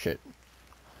interrupts it.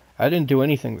 I didn't do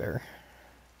anything there.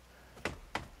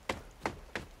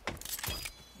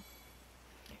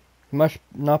 Must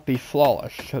not be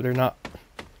flawless, so they're not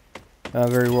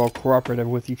very well cooperative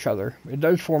with each other. It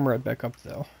does form right back up,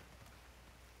 though.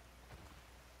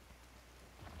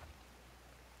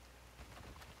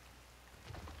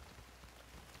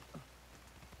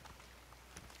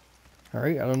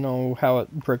 Alright, I don't know how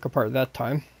it broke apart that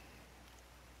time.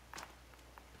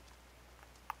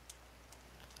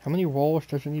 How many walls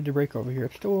does it need to break over here?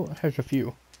 It still has a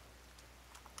few.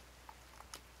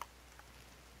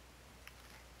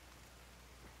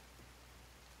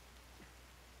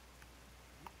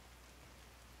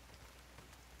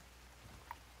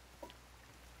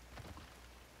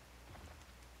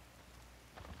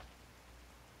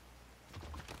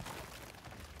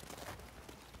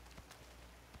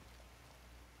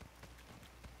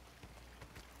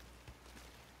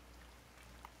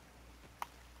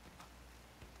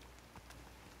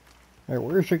 Alright,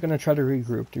 where is it going to try to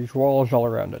regroup? There's walls all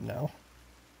around it now.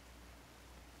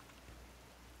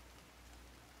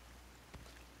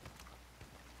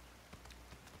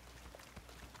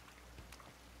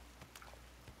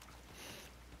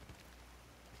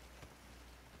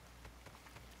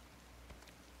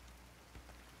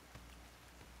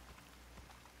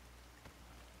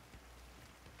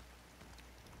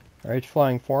 Alright,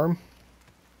 flying form.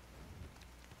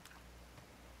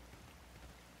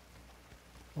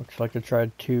 Looks like it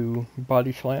tried to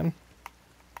body slam.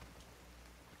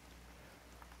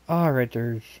 Alright,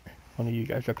 there's one of you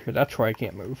guys up here. That's why I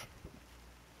can't move.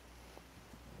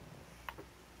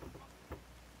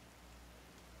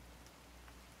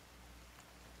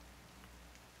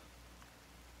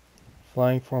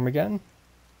 Flying form again.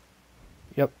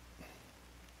 Yep.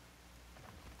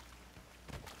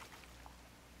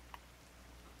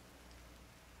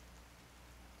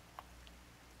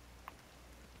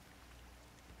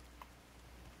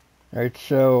 Alright,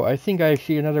 so I think I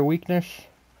see another weakness.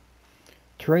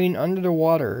 Terrain under the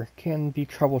water can be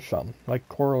troublesome, like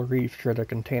coral reefs or the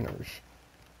containers.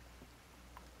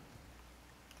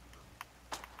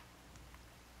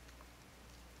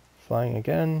 Flying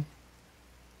again.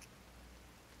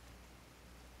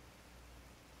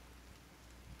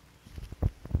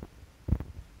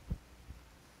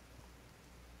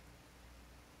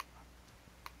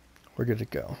 Where did it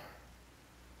go?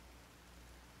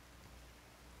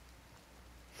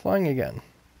 Flying again.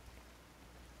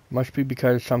 Must be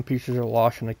because some pieces are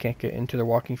lost and they can't get into the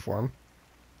walking form.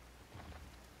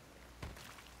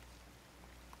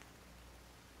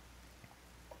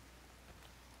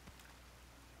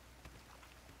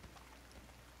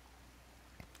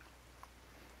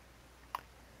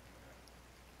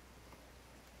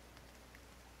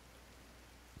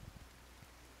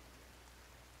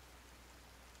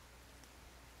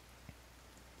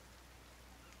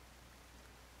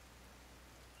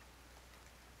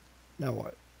 Now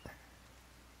what?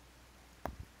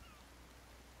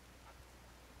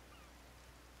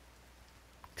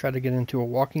 Tried to get into a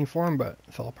walking form, but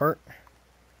it fell apart.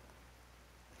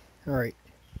 Alright.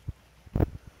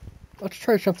 Let's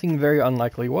try something very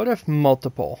unlikely. What if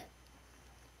multiple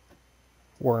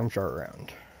worms are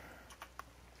around?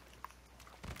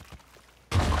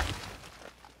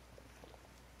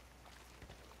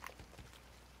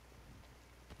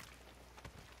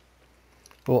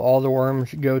 Will all the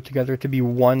worms go together to be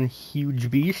one huge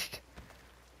beast?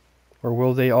 Or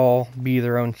will they all be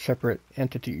their own separate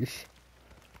entities?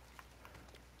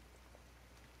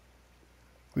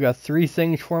 We got 3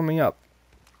 things forming up.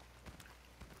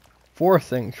 4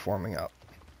 things forming up.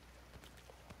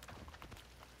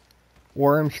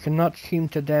 Worms cannot seem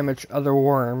to damage other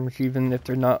worms, even if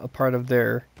they're not a part of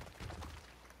their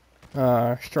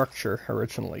structure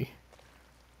originally.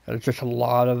 There's just a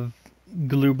lot of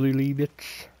gloobly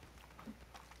bits.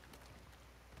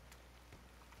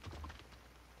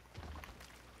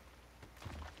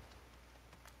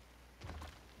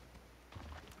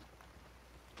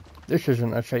 This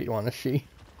isn't a sight you want to see.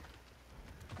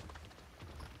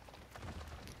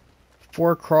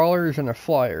 4 crawlers and a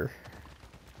flyer.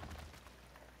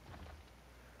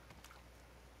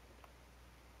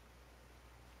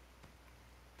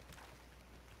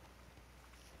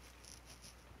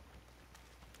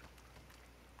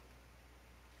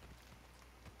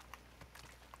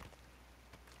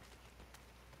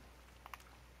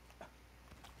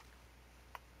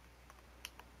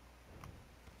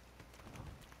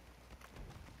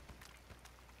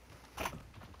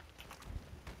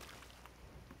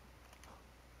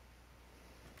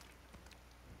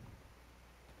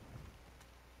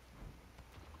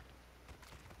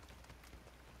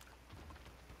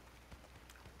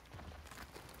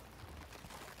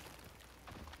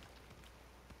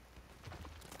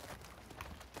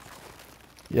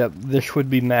 Yep, this would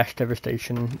be mass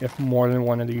devastation if more than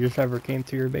one of these ever came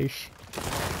to your base.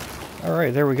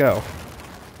 Alright, there we go.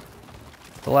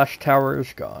 The last tower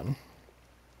is gone.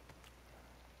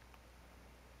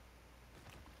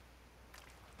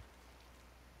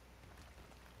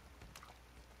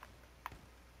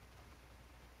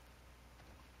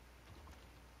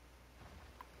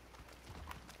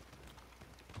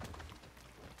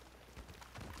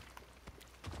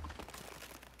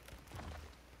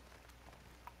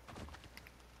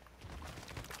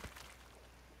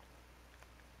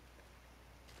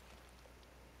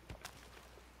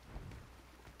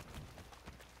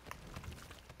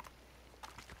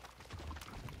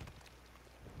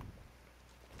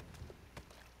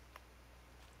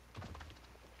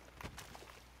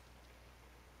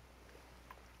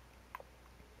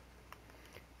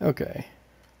 Okay.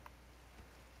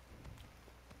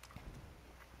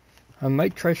 I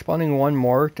might try spawning one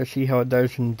more to see how it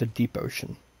does in the deep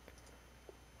ocean.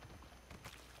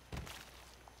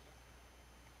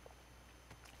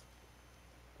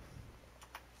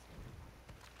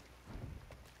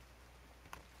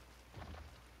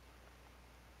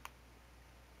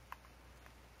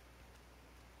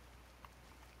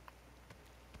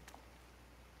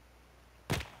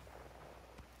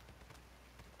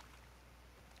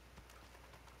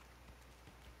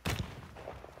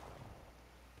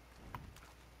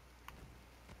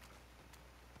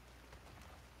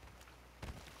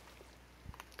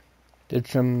 Did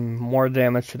some more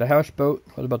damage to the houseboat.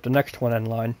 What about the next one in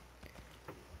line?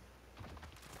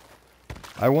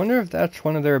 I wonder if that's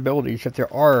one of their abilities, if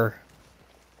there are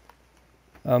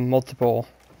multiple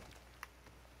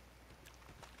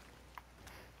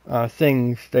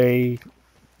things, they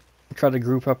try to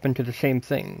group up into the same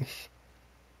things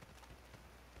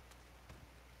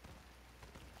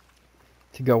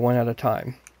to go one at a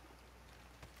time.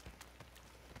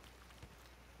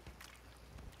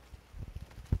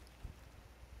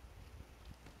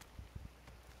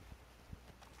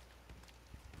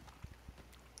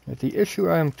 The issue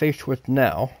I am faced with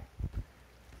now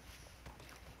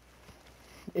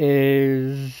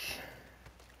is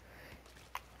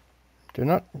they're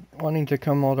not wanting to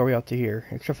come all the way out to here,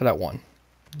 except for that one.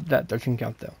 That doesn't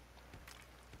count though.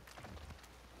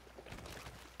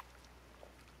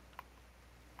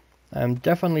 I'm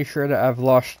definitely sure that I've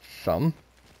lost some,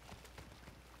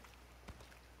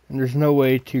 and there's no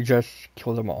way to just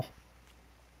kill them all.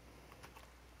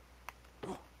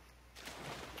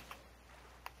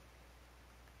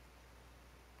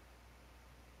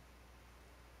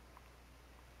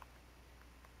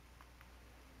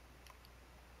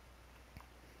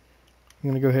 I'm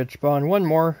going to go ahead and spawn one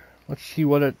more. Let's see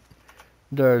what it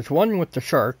does. One with the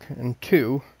shark, and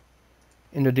two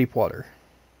in the deep water.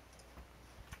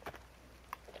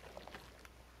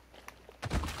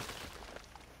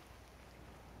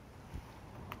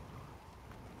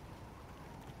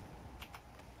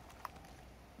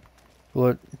 Will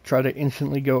it try to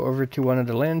instantly go over to one of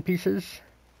the land pieces?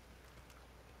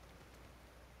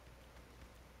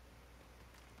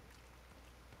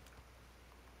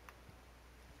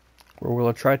 Or will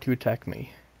it try to attack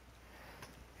me?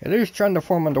 It is trying to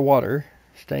form underwater,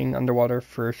 staying underwater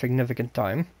for a significant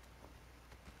time.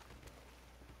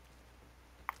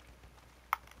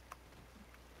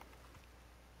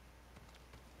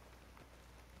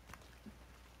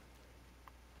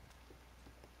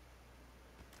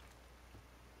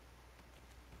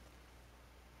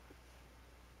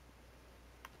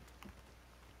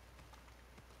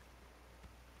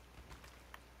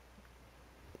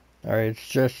 Alright, it's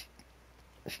just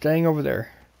staying over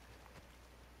there.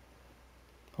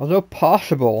 Although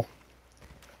possible,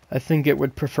 I think it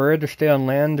would prefer to stay on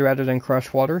land rather than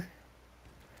cross water.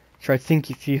 So I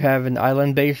think if you have an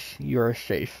island base, you are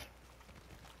safe.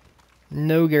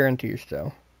 No guarantees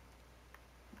though.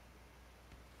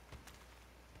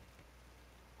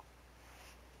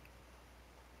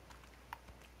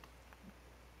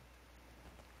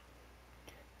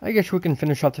 I guess we can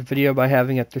finish off the video by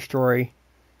having it destroy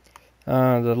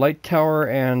the light tower,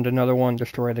 and another one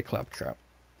destroy the claptrap.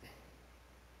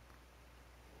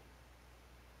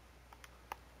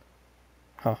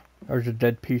 Huh, there's a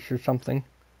dead piece or something.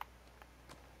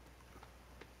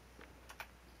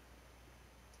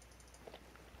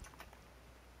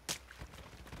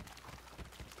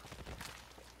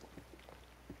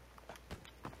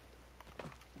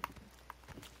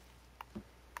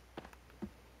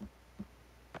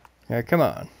 Yeah, come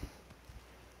on.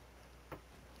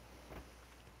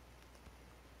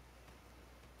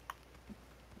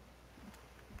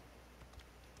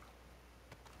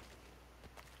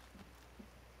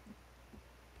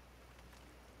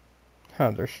 Huh,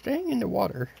 they're staying in the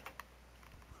water.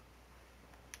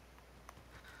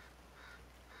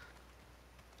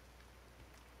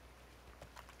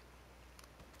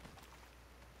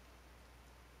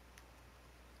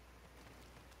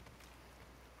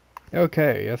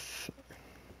 Okay, if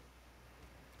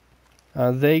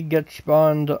they get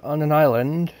spawned on an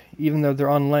island, even though they're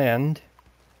on land.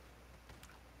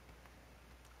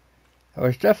 I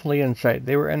was definitely in sight.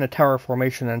 They were in a tower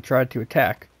formation and tried to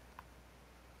attack.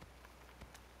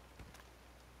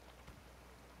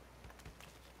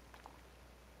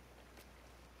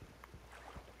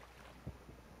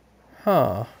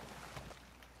 Huh.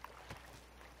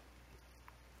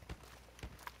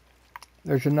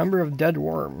 There's a number of dead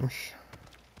worms.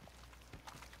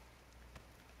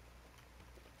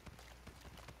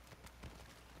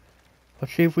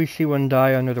 Let's see if we see one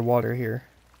die under the water here.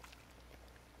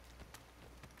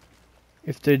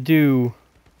 if they do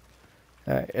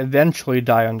eventually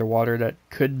die underwater, that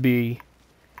could be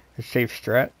a safe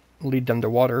strat. Lead them to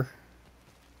water.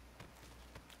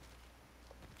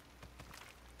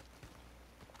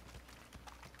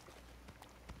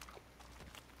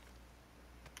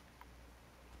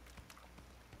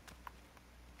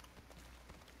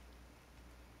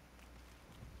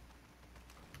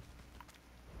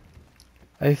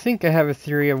 I think I have a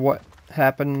theory of what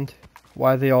happened,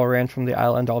 why they all ran from the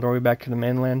island all the way back to the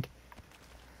mainland.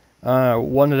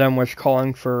 One of them was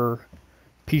calling for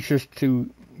pieces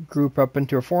to group up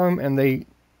into a form, and they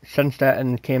sensed that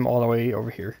and came all the way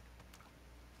over here.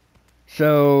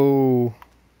 So,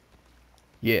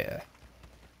 yeah.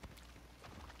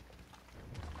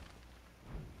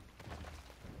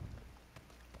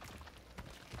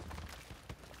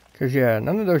 Because, yeah,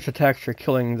 none of those attacks are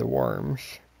killing the worms.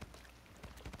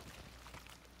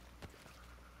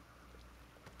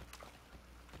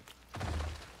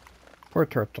 Poor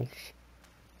turtles.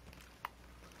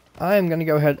 I'm going to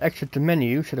go ahead and exit the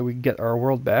menu so that we can get our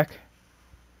world back.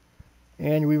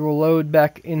 And we will load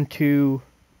back into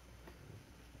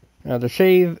the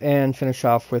save and finish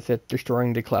off with it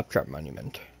destroying the Claptrap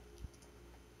Monument.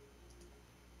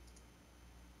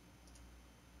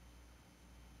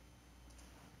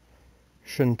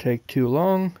 Shouldn't take too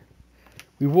long.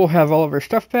 We will have all of our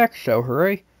stuff back, so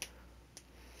hooray.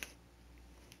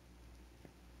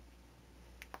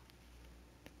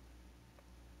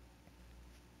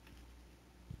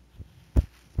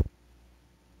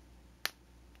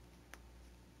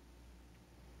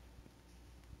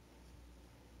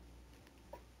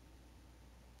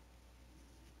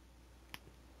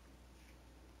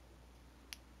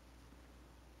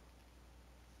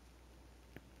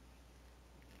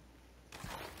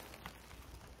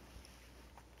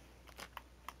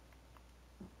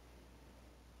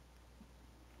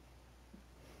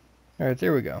 Alright,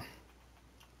 there we go.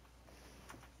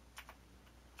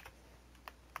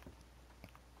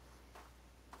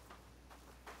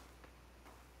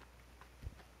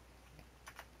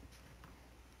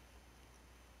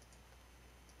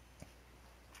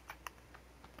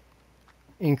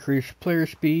 Increase player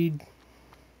speed.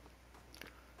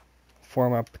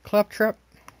 Form up the Claptrap.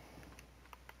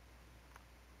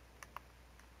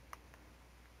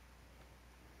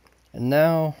 And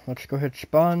now, let's go ahead and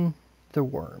spawn the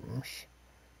worms.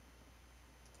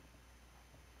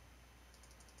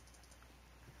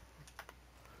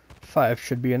 Five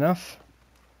should be enough.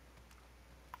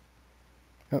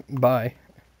 Oh, bye.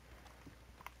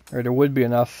 Or there would be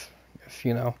enough if,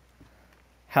 you know,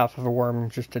 half of a worm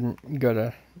just didn't go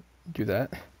to do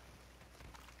that.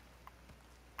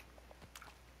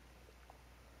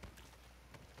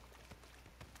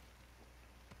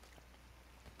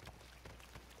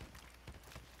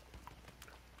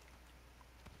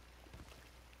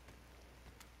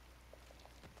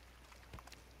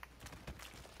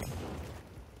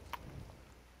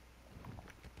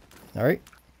 Alright.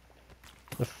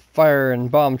 The fire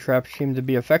and bomb traps seem to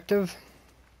be effective.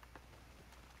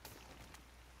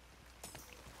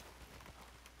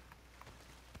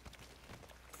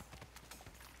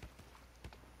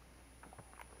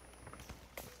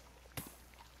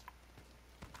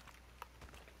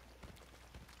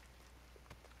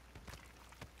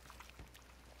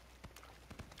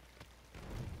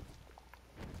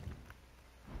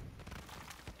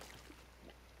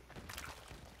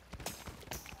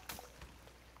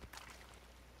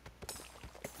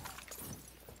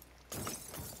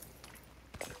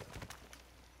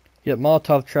 Yet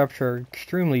Molotov traps are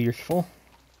extremely useful.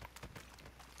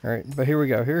 Alright, but here we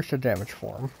go. Here's the damage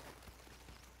form.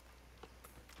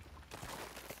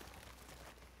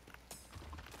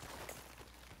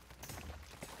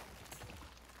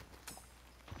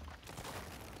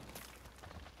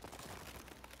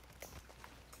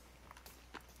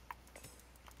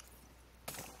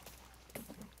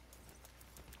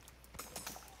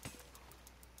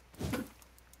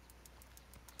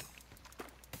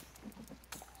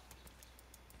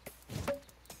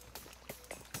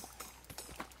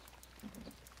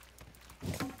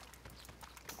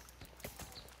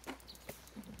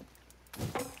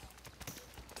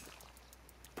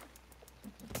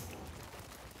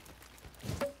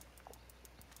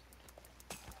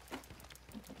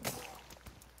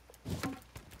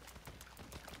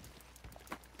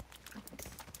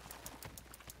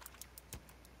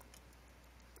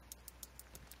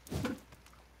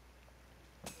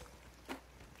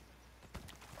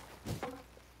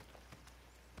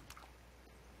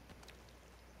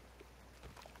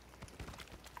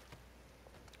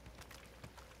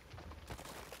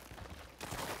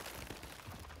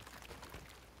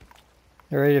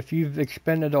 Alright, if you've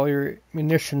expended all your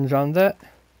munitions on that,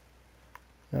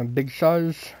 big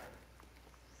size.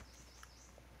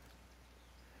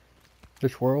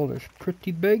 This world is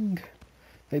pretty big.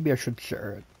 Maybe I should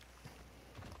share it.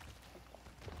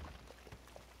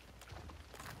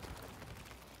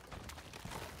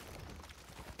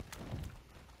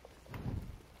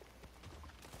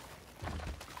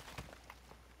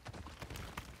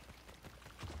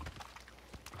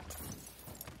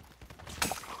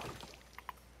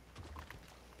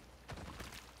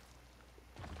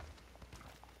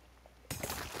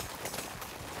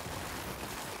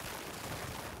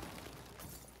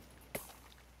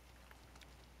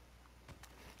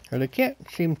 But I can't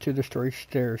seem to destroy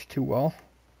stairs too well.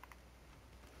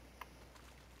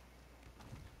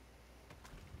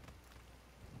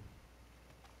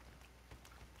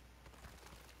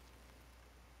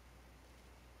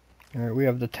 Alright, we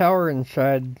have the tower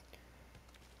inside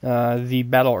the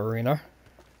battle arena.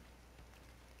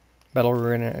 Battle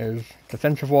arena is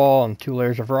defensive wall and 2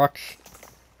 layers of rocks.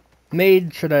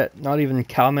 Made so that not even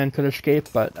Cowman could escape,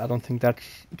 but I don't think that's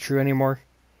true anymore.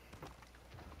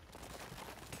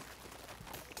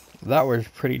 That was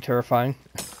pretty terrifying.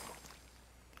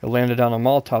 It landed on a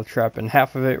Molotov trap and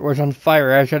half of it was on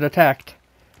fire as it attacked.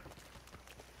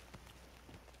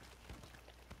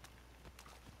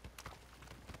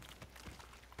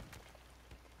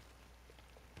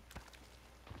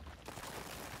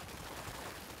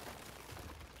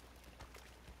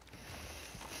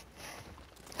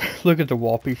 Look at the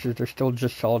wall pieces, they're still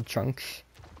just solid chunks.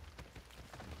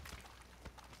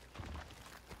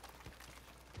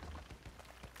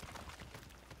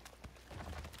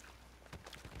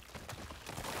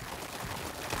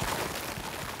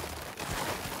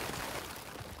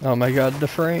 Oh my god, the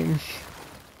frames.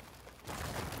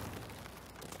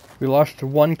 We lost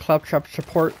 1 claptrap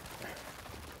support.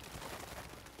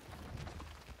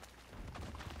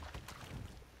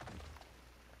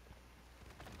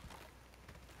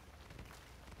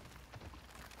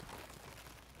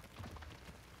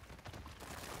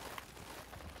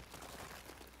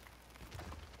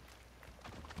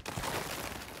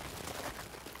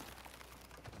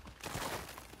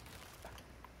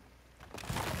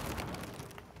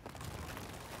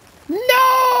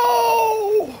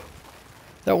 No!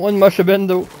 That one must have been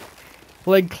the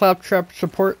leg claptrap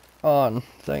support on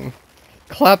thing.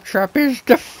 Claptrap is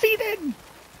defeated!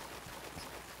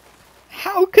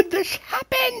 How could this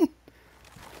happen?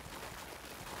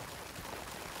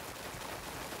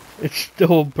 It's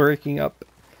still breaking up.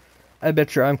 I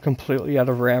bet you I'm completely out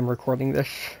of RAM recording this.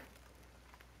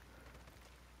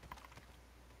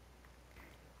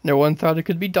 No one thought it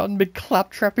could be done, but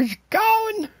Claptrap is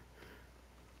gone!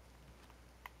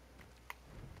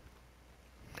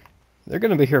 They're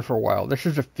gonna be here for a while. This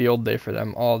is a field day for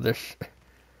them, all this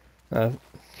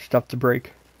stuff to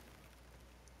break.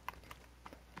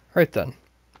 Right then.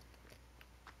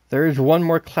 There is one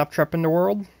more Claptrap in the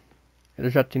world. It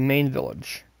is at the main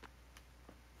village.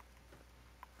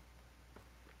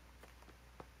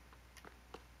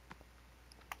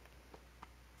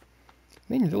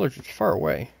 Main village is far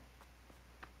away.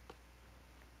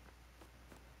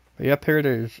 But yep, here it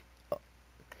is.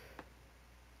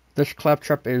 This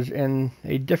Claptrap is in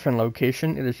a different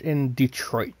location. It is in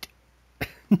Detroit.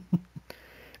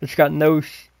 It's got no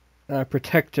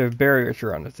protective barriers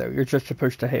around it, though. You're just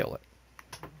supposed to hail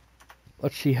it.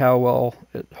 Let's see how well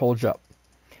it holds up.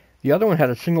 The other one had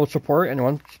a single support, and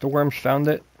once the worms found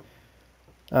it,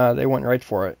 they went right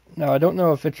for it. Now, I don't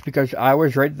know if it's because I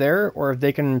was right there, or if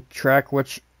they can track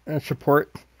which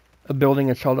support a building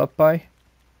is held up by.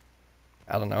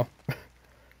 I don't know.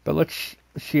 But let's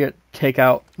see it take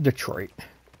out Detroit.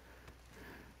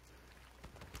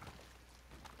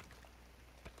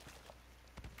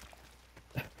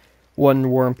 One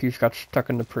worm piece got stuck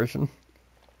in the prison.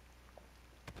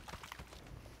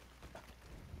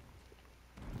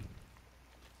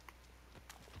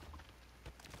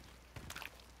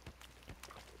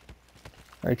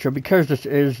 Alright, so because this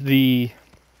is the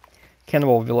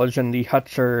cannibal village and the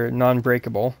huts are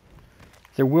non-breakable,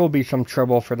 there will be some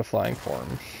trouble for the flying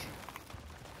forms.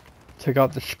 Take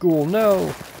out the school,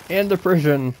 no! And the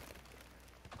prison!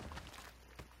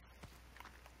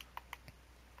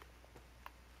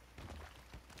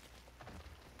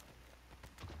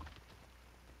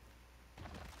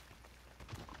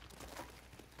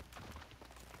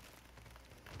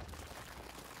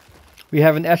 We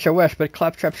have an SOS, but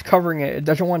Claptrap's covering it. It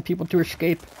doesn't want people to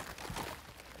escape.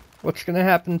 What's gonna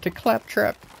happen to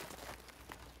Claptrap?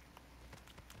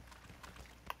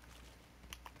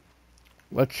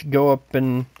 Let's go up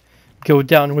and go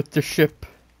down with the ship.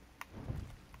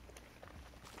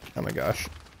 Oh my gosh.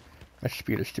 My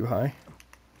speed is too high.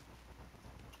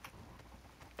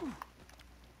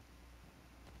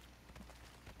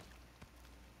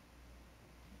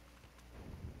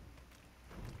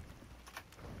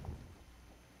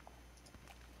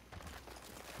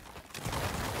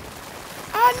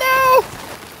 Oh no!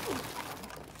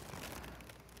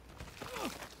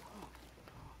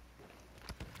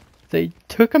 They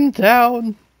took him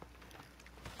down.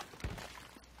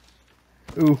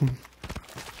 Ooh.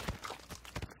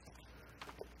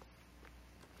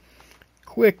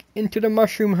 Quick, into the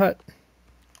mushroom hut.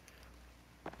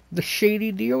 The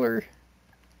shady dealer.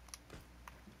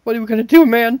 What are we gonna do,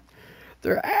 man?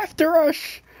 They're after us.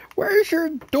 Where's your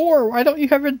door? Why don't you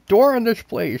have a door on this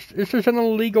place? This is an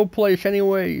illegal place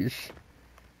anyways.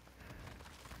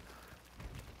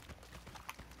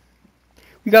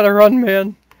 We gotta run,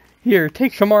 man. Here,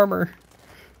 take some armor.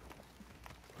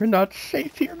 We're not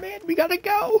safe here, man. We gotta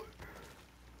go.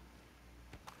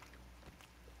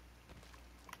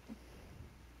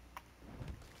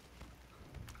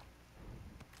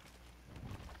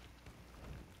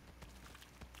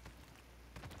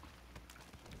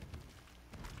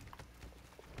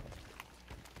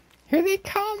 Here they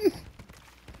come.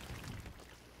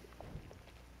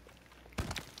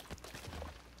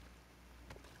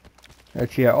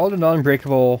 Actually, yeah, all the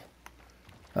non-breakable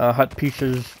hut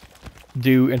pieces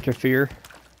do interfere.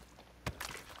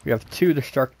 We have 2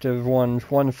 destructive ones,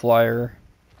 1 flyer.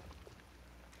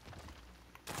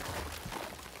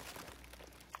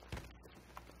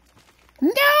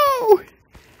 No!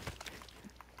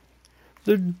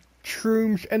 The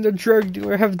shrooms and the drug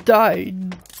dealer have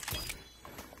died.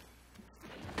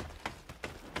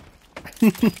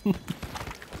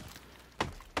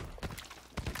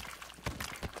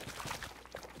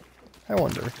 I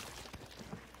wonder.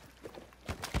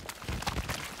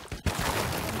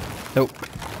 Nope.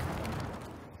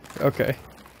 Okay.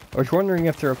 I was wondering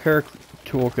if the repair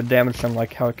tool could damage them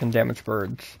like how it can damage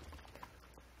birds.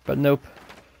 But nope.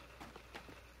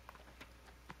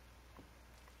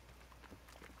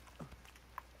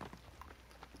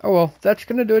 Oh well, that's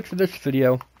gonna do it for this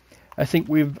video. I think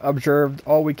we've observed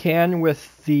all we can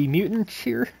with the mutants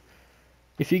here.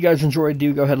 If you guys enjoyed,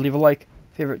 do go ahead and leave a like,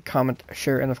 favorite, comment,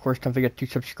 share, and of course don't forget to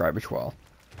subscribe as well.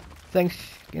 Thanks,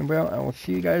 Game Boy, and I will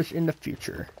see you guys in the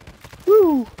future.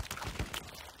 Woo!